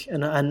drink,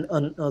 and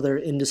other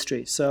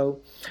industries. So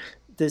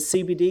the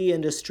CBD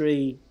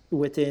industry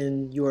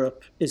within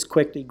Europe is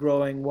quickly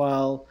growing,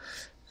 while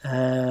be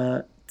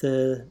it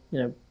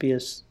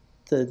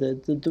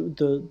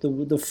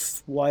the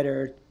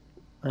wider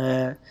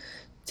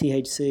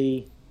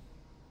THC, I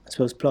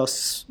suppose,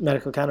 plus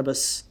medical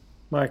cannabis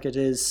market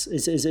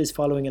is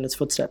following in its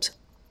footsteps.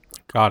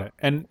 Got it.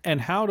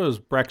 And how does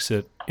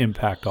Brexit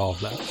impact all of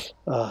that?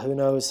 Who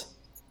knows?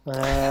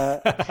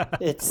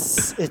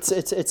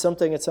 It's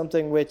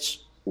something which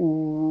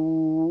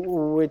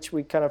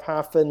we kind of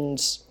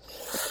haven't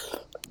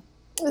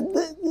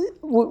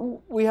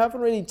we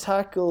haven't really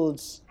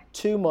tackled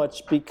too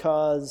much,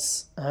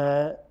 because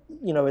there's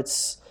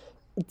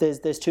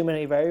too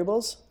many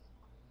variables.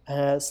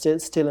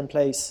 still in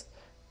place,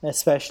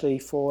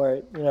 especially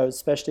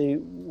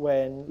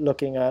when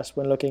looking at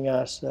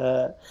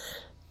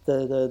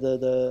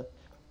the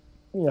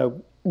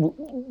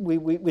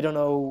we don't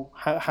know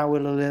how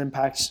it'll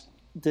impact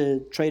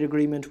the trade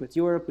agreement with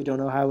Europe. We don't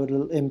know how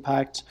it'll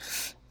impact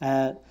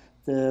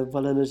the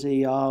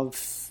validity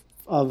of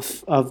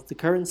the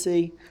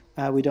currency.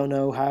 We don't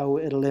know how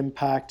it'll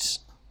impact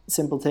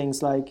simple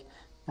things like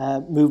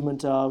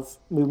movement of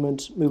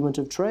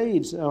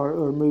trade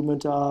or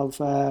movement of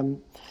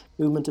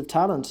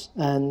talent.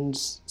 And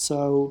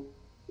so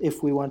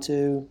if we want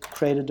to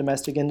create a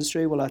domestic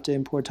industry, we'll have to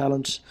import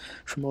talent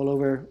from all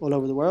over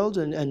the world,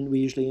 and we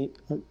usually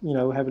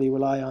heavily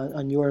rely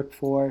on Europe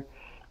for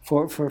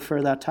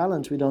that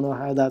talent. We don't know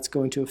how that's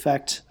going to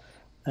affect.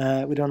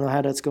 We don't know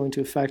how that's going to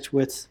affect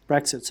with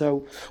Brexit.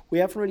 So we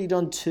haven't really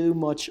done too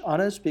much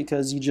on it,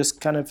 because you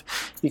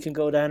can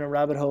go down a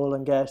rabbit hole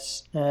and get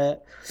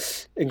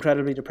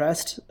incredibly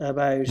depressed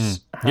about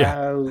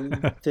how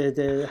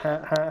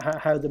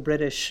the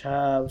British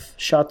have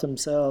shot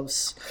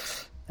themselves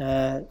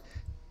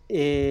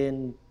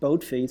in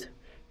both feet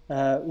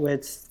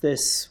with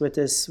this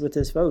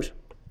vote.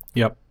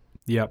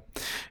 Yep.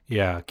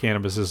 Yeah,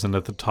 cannabis isn't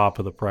at the top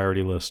of the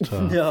priority list for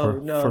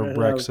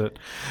Brexit.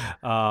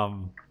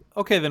 No.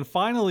 Okay, then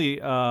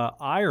finally,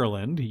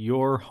 Ireland,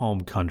 your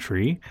home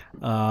country.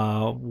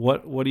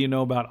 What do you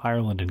know about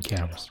Ireland and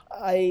cannabis?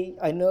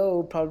 I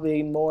know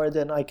probably more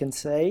than I can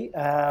say,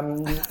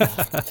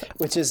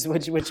 which is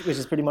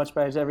pretty much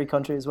about every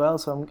country as well.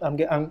 So I'm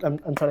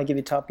trying to give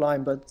you top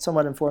line, but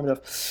somewhat informative.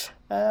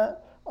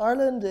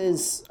 Ireland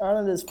is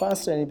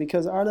fascinating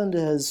because Ireland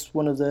has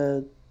one of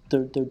the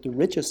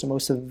richest and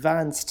most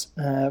advanced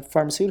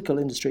pharmaceutical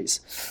industries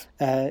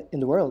in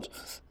the world.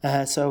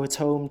 So it's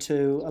home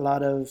to a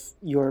lot of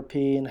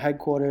European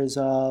headquarters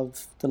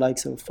of the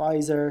likes of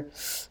Pfizer,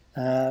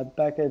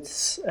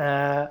 Beckett's,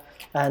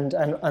 and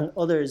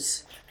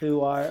others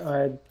who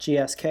are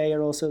GSK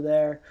are also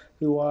there,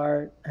 who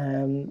are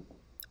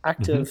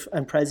active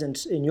and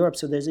present in Europe.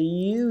 So there's a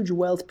huge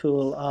wealth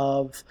pool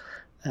of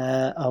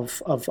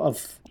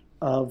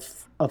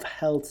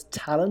health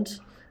talent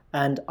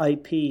and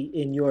IP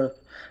in Europe.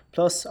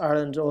 Plus,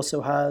 Ireland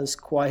also has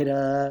quite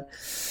a,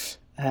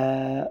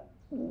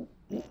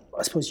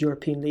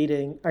 European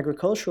leading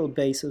agricultural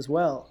base as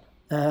well,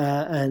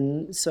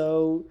 and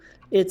so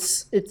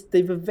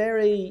they've a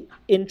very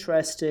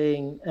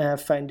interesting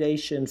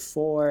foundation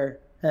for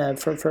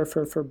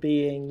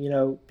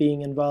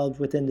being involved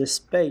within this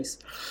space,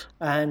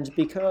 and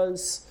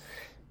because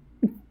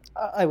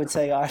I would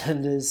say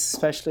Ireland is,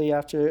 especially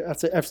after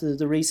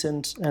the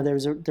recent there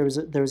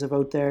was a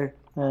vote there,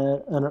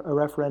 a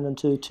referendum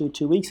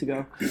two weeks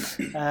ago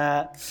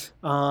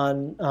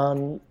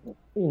on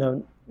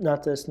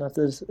not this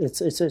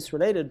it's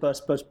related,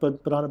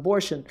 but on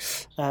abortion,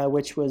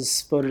 which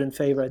was voted in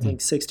favor, I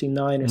think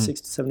 69 or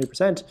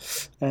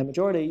 70%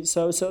 majority.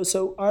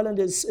 So Ireland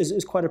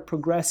is quite a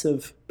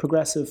progressive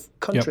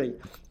country.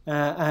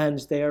 Yep. And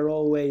they are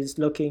always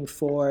looking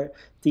for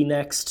the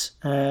next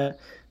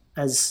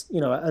as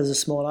a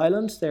small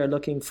island, they're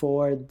looking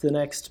for the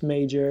next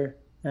major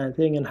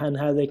thing and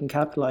how they can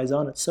capitalize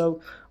on it. So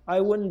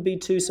I wouldn't be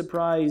too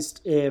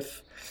surprised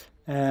if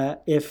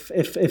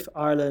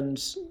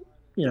Ireland,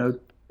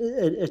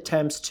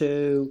 attempts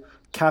to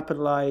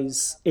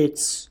capitalize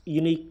its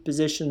unique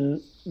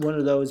position. One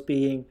of those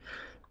being,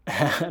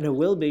 and it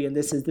will be, and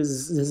this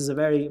is a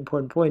very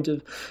important point,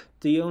 of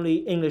the only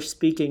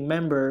English-speaking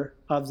member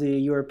of the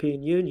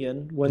European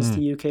Union once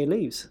the UK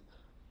leaves.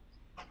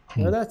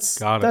 That's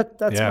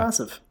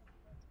massive.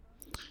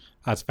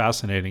 That's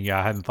fascinating. Yeah,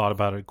 I hadn't thought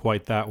about it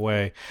quite that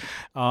way.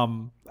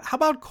 How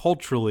about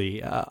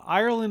culturally?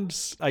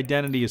 Ireland's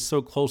identity is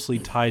so closely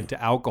tied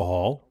to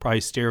alcohol, probably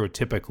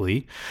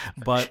stereotypically,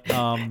 but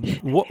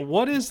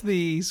what is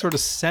the sort of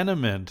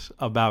sentiment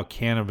about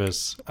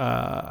cannabis,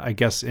 I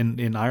guess,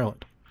 in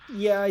Ireland?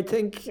 Yeah, I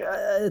think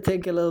a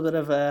little bit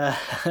of a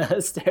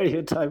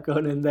stereotype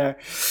going in there,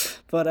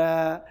 but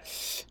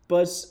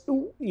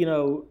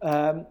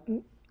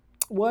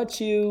what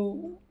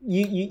you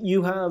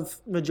have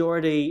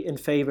majority in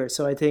favor.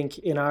 So I think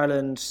in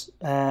Ireland,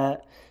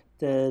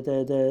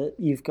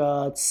 you've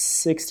got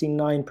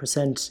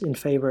 69% in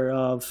favor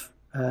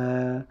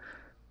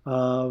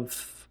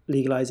of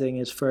legalizing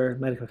it for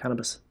medical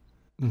cannabis.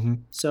 Mm-hmm.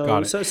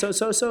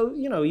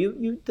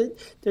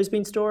 There's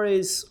been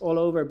stories all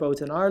over,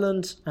 both in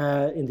Ireland,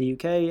 in the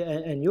UK,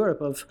 and Europe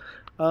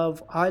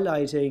of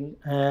highlighting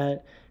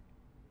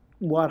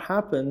what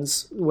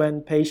happens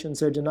when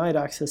patients are denied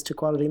access to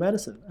quality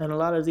medicine. And a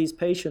lot of these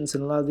patients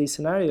in a lot of these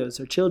scenarios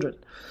are children.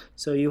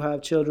 So you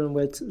have children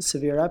with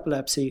severe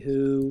epilepsy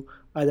who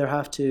either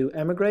have to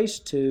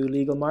emigrate to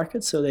legal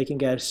markets so they can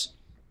get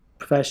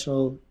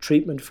professional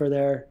treatment for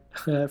their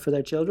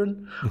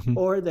children,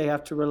 or they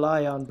have to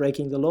rely on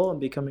breaking the law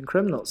and becoming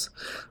criminals.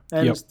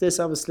 And this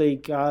obviously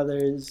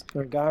garners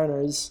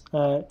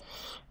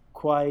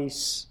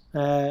quite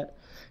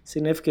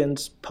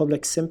significant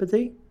public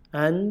sympathy.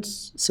 and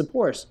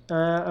support.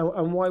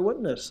 And why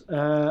wouldn't it?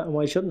 And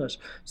why shouldn't it?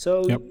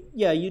 So Yep.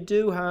 yeah, you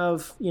do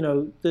have,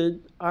 the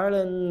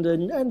Ireland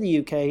and the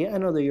UK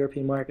and other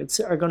European markets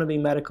are going to be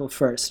medical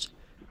first.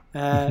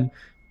 Uh,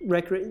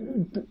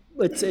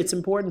 it's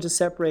important to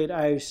separate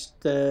out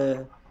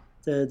the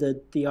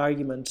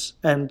argument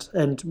and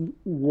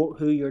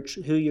who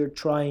you're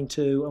trying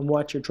to and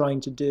what you're trying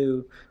to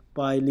do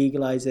by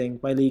legalizing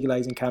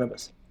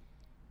cannabis.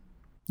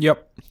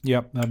 Yep,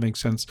 that makes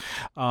sense.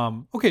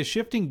 Okay,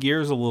 shifting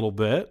gears a little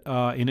bit.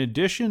 In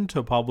addition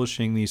to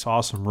publishing these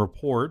awesome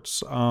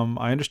reports,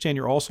 I understand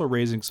you're also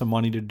raising some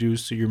money to do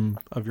some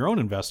of your own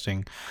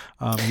investing.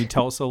 Can you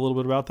tell us a little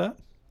bit about that?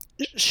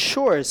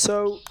 Sure.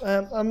 So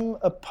I'm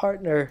a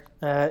partner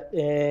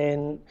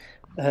in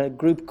a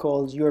group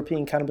called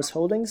European Cannabis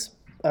Holdings.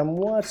 And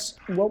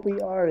what we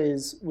are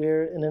is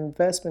we're an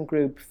investment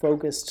group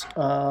focused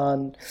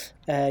on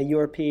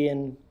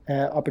European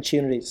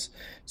opportunities.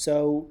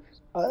 So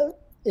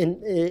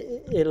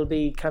it'll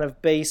be kind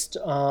of based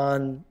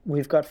on,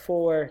 we've got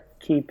 4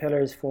 key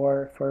pillars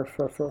for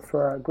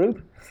our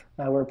group.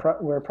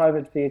 We're a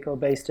private vehicle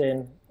based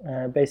in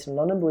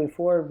London, but we have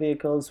 4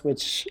 vehicles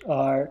which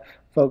are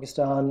focused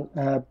on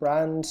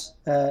brand,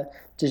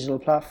 digital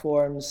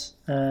platforms,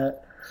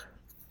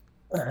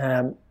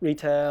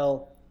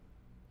 retail,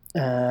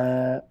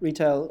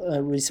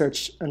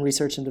 research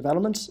and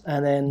development,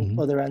 and then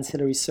other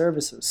ancillary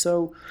services.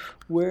 So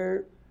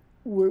we're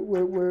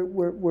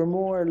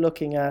more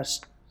looking at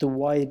the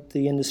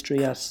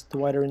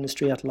wider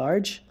industry at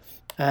large,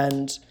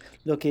 and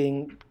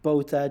looking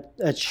both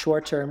at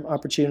short-term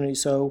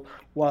opportunities, so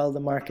while the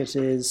market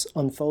is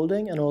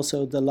unfolding, and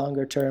also the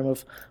longer term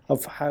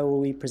of how are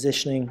we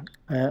positioning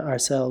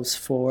ourselves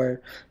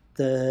for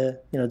the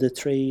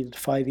 3 to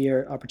 5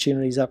 year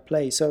opportunities at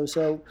play.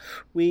 So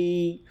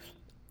we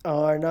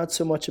are not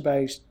so much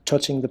about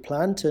touching the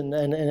plant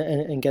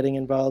and getting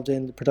involved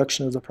in the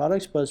production of the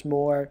product, but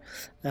more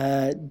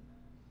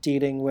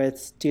dealing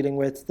with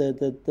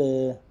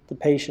the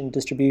patient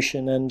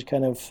distribution and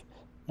kind of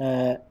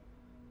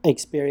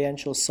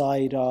experiential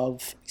side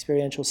of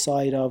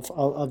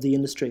the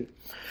industry.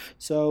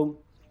 So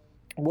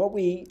what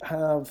we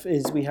have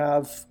is we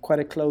have quite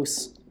a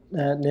close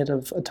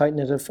tight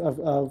knit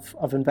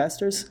of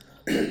investors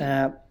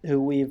who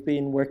we've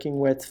been working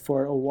with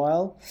for a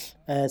while.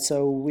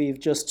 So we've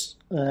just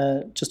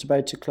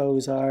about to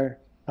close our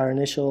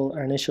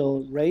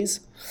initial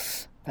raise,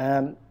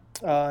 and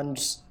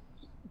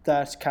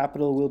that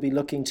capital we'll be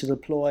looking to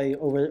deploy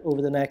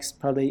over the next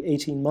probably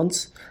 18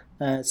 months.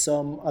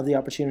 Some of the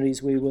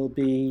opportunities we will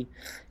be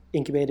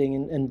incubating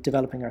and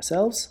developing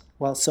ourselves,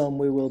 while some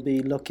we will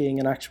be looking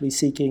and actually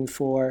seeking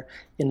for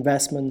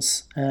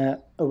investments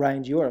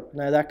around Europe.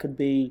 Now that could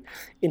be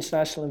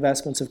international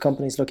investments of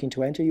companies looking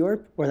to enter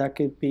Europe, or that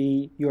could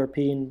be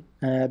European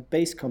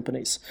based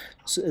companies.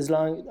 So as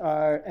long as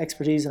our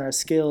expertise and our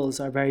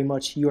skills are very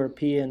much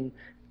European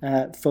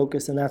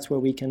focused, and that's where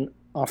we can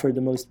offer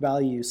the most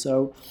value.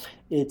 So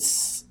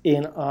it's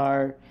in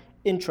our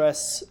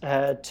interests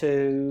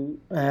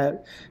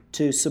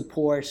to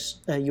support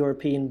a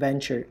European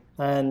venture,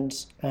 and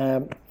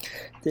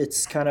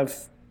it's kind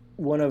of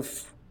one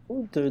of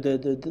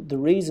the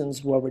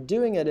reasons why we're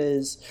doing it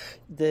is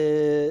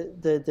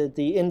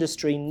the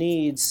industry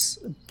needs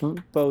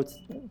both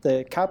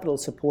the capital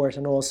support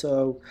and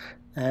also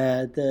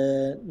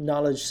the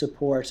knowledge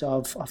support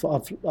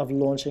of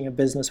launching a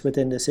business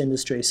within this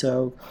industry.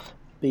 So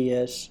be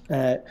it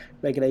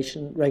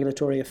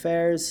regulatory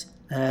affairs,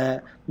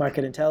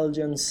 market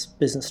intelligence,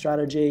 business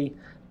strategy,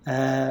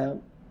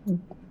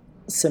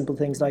 simple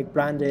things like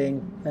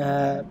branding,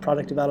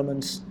 product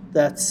development.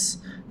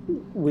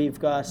 We've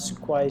got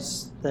quite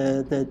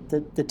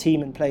the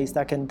team in place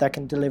that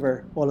can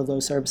deliver all of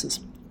those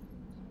services.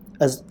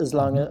 As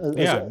long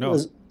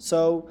as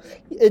so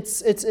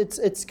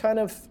it's kind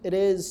of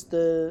it's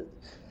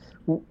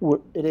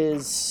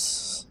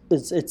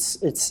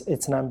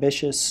an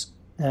ambitious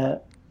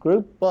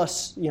group,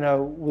 but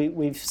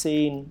we've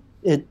seen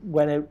it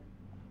when it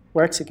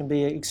works. It can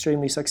be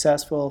extremely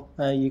successful.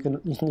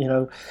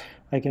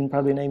 I can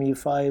probably name you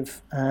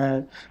 5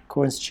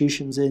 core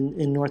institutions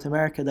in North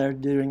America that are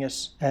doing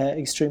it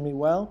extremely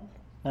well,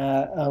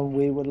 and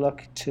we would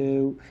look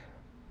to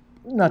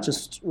not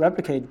just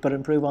replicate but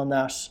improve on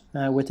that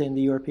within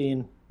the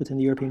European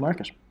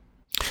market.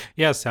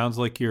 Yeah, sounds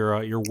like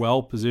you're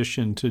well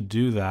positioned to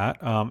do that.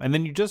 And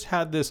then you just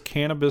had this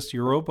Cannabis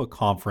Europa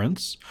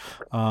conference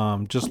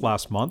just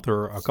last month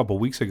or a couple of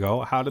weeks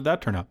ago. How did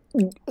that turn out?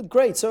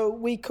 Great. So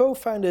we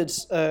co-founded,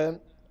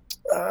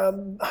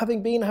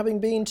 having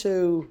been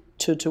to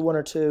 1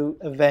 or 2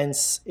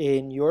 events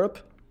in Europe.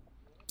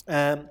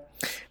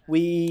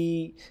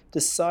 We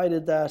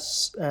decided that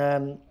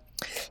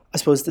I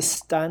suppose the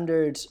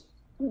standard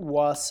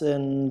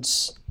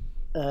wasn't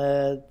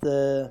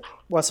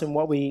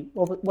what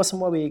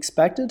we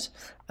expected,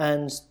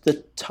 and the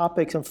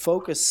topic and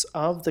focus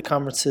of the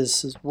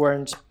conferences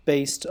weren't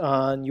based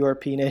on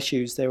European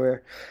issues. They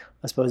were,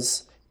 I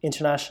suppose,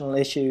 international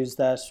issues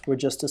that were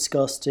just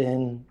discussed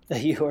in a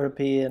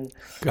European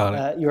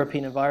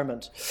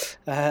environment.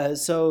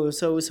 So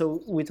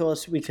we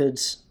thought we could,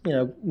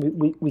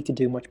 we could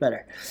do much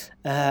better,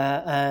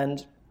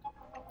 and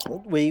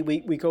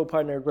we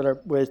co-partnered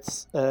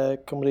with a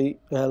company,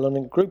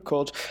 London Group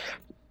called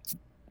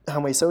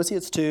Hanway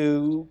Associates,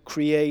 to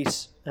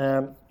create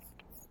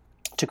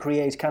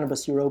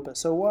Cannabis Europa.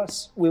 So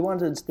what we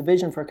wanted, the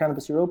vision for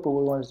Cannabis Europa,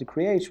 we wanted to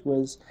create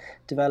was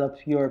develop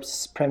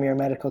Europe's premier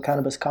medical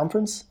cannabis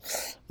conference,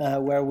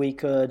 where we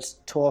could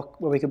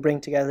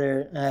bring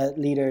together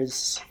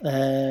leaders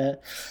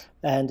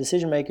and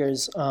decision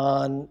makers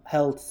on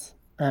health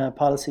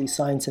policy,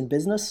 science and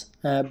business,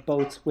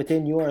 both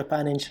within Europe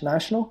and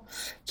international,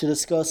 to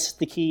discuss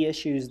the key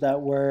issues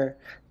that were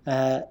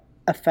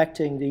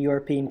affecting the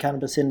European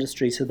cannabis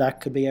industry. So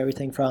that could be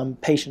everything from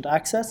patient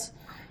access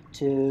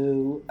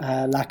to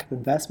lack of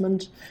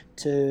investment,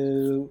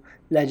 to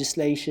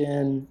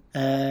legislation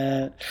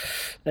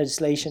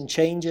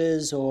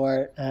changes,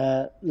 or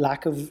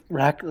lack of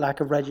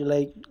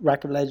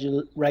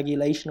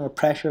regulation or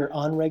pressure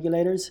on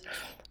regulators.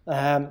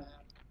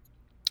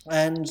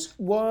 And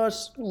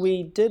what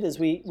we did is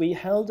we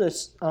held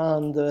it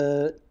in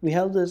the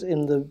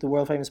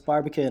world famous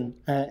Barbican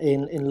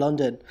in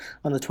London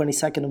on the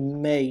 22nd of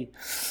May,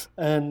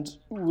 and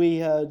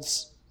we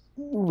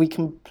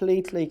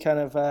completely kind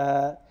of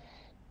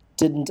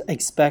didn't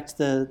expect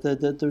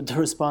the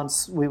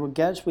response we would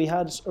get. We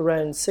had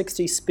around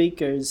 60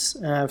 speakers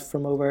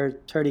from over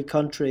 30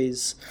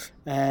 countries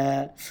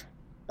and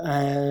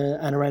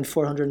around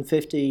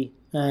 450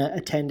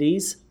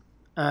 attendees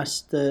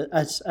at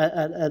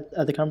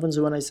the conference.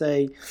 When I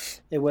say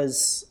it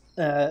was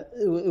a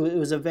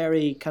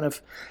very kind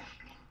of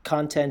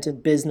content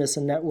and business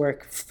and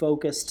network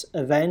focused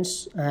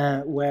event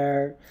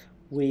where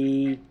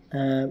we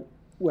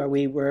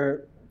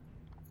were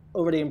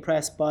overly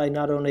impressed by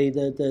not only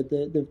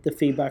the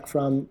feedback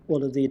from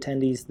all of the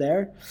attendees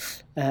there,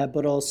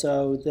 but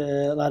also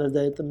a lot of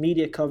the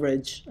media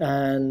coverage,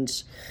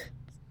 and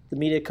the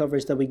media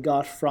coverage that we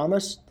got from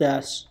it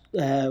that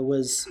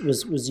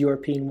was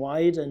European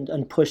wide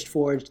and pushed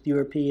forward the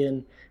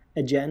European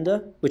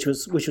agenda, which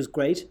was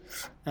great.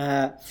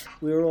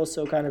 We were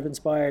also kind of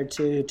inspired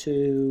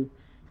to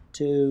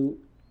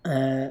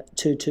I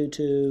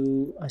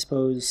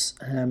suppose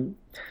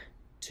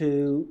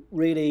to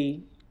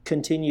really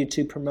continue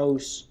to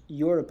promote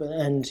Europe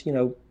and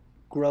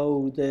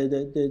grow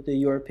the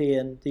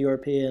European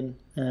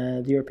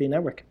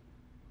network.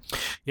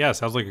 Yeah,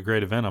 sounds like a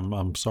great event.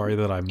 I'm sorry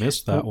that I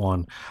missed that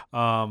one.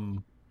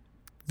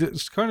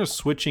 Just kind of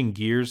switching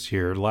gears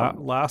here.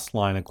 Last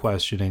line of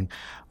questioning: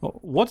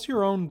 what's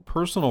your own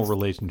personal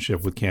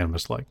relationship with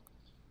cannabis like?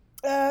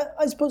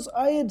 I suppose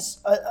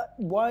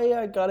why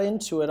I got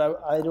into it.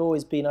 I'd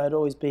always been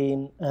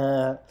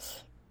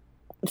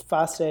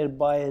fascinated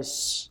by it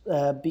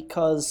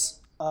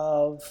because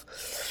of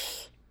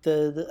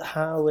the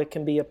how it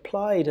can be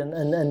applied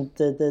and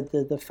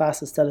the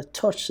facets that it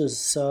touches.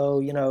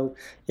 So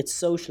its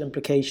social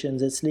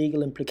implications, its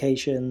legal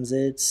implications,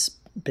 its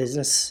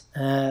business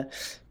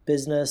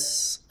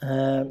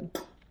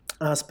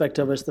aspect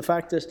of it. The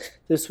fact that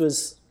this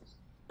was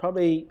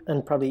probably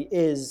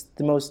is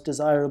the most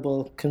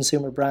desirable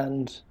consumer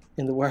brand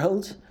in the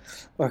world,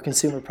 or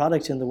consumer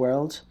product in the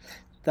world,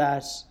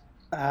 that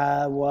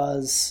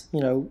was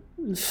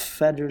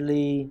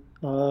federally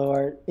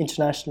or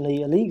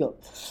internationally illegal.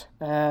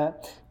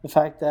 The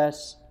fact that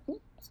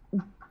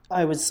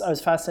I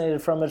was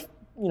fascinated from it.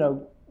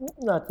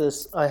 Not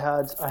this. I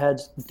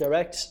had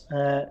direct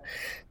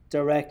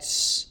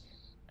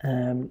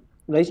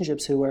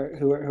relationships who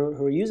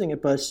were using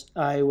it, but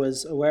I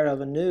was aware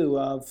of and knew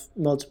of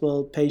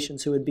multiple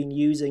patients who had been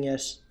using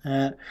it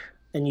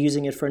and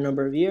using it for a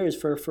number of years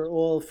for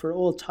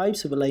all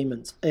types of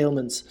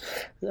ailments.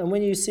 And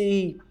when you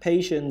see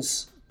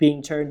patients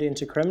being turned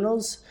into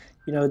criminals,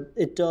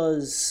 it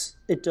does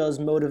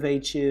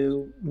motivate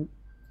you,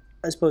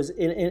 I suppose,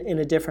 in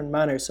a different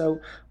manner. So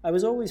I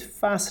was always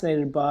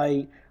fascinated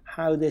by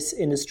how this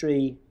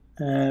industry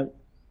would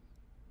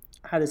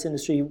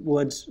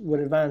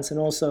advance, and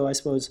also I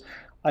suppose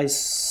I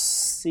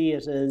see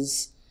it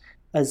as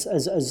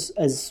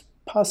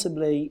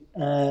possibly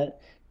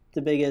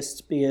the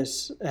biggest, be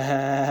it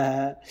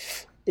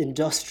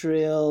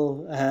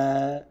industrial,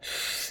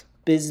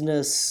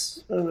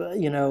 business,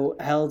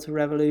 health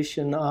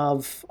revolution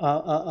of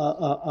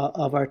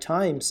our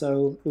time.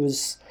 So it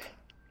was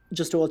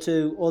just all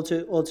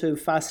too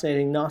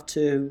fascinating not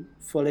to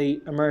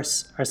fully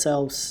immerse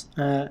ourselves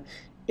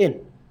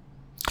in.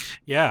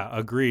 Yeah,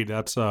 agreed.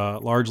 That's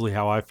largely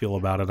how I feel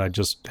about it. I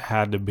just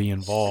had to be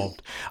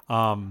involved.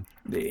 From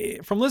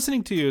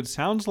listening to you, it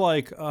sounds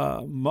like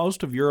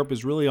most of Europe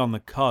is really on the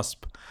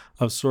cusp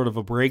of sort of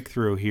a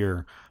breakthrough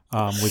here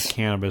with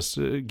cannabis.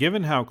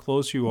 Given how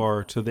close you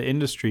are to the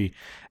industry,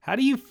 how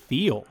do you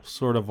feel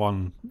sort of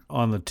on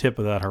the tip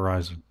of that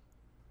horizon?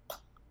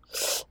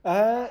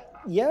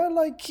 Yeah,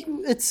 like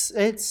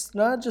it's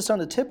not just on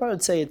the tip. I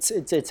would say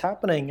it's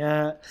happening.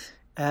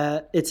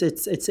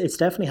 It's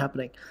definitely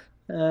happening.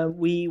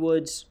 We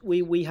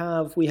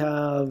have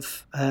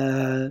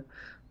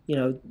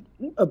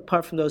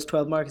apart from those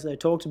 12 markets that I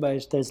talked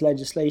about, there's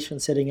legislation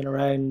sitting in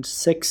around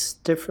 6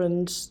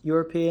 different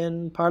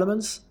European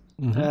parliaments,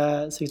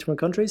 6 different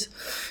countries.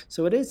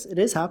 So it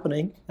is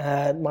happening.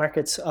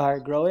 Markets are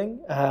growing.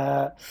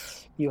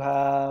 You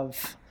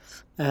have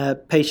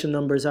patient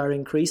numbers are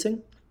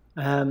increasing.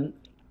 The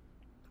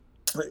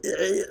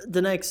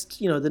next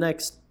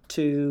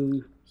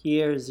 2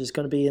 years there's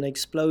going to be an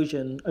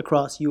explosion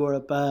across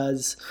Europe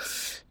as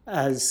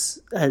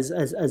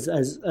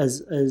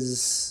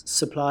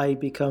supply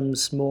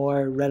becomes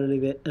more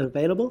readily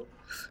available,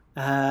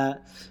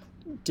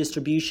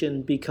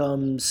 distribution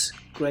becomes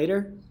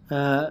greater,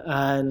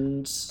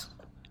 and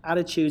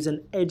attitudes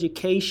and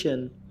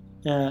education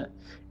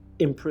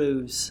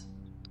improves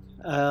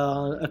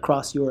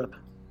across Europe.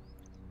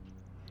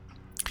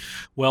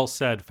 Well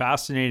said.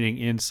 Fascinating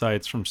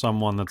insights from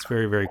someone that's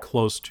very, very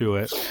close to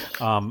it.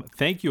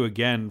 Thank you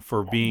again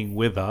for being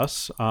with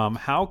us.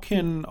 How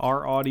can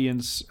our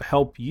audience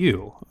help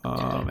you?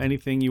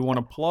 Anything you want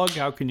to plug?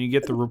 How can you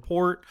get the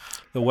report?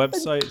 The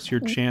website? It's your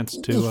chance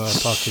to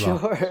talk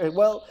about. Sure.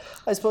 Well,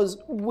 I suppose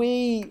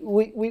we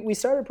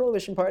started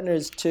Prohibition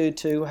Partners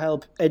to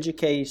help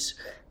educate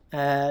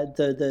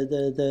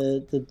the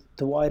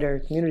wider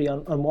community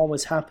on what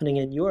was happening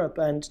in Europe,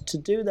 and to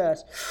do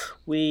that,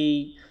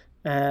 we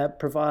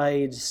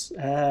provides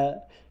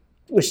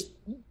which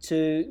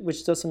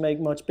doesn't make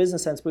much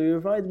business sense, but we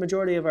provide the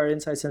majority of our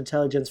insights and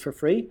intelligence for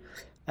free,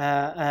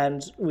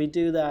 and we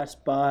do that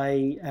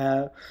by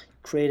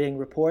creating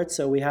reports.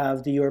 So we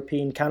have the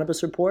European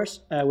Cannabis Report,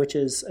 which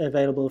is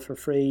available for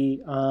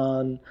free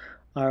on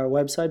our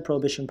website,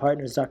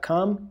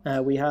 prohibitionpartners.com.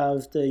 We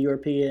have the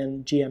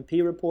European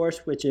GMP report,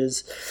 which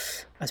is,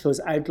 I suppose,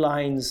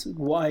 outlines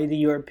why the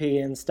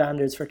European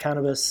standards for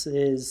cannabis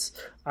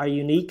are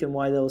unique and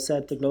why they'll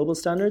set the global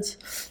standards.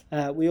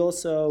 We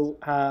also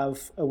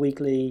have a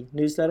weekly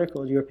newsletter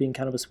called European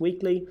Cannabis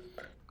Weekly.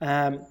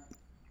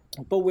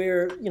 But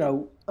we're,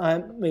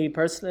 me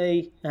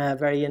personally,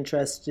 very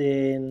interested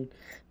in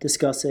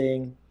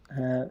discussing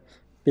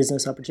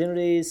business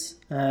opportunities,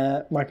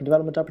 market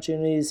development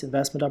opportunities,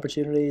 investment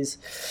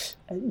opportunities.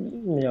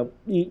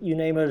 You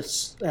name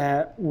it.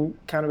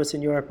 Cannabis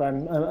in Europe,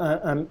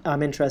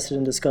 I'm interested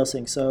in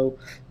discussing. So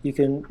you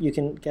can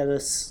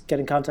get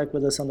in contact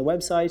with us on the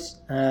website,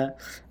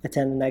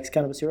 attend the next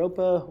Cannabis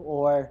Europa,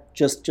 or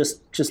just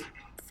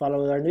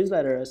follow our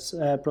newsletter at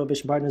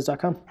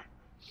prohibitionpartners.com.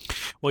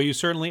 Well, you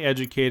certainly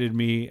educated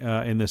me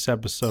in this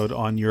episode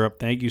on Europe.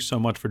 Thank you so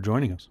much for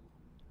joining us.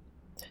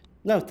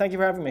 No, thank you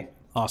for having me.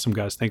 Awesome,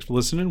 guys. Thanks for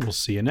listening. We'll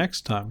see you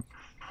next time.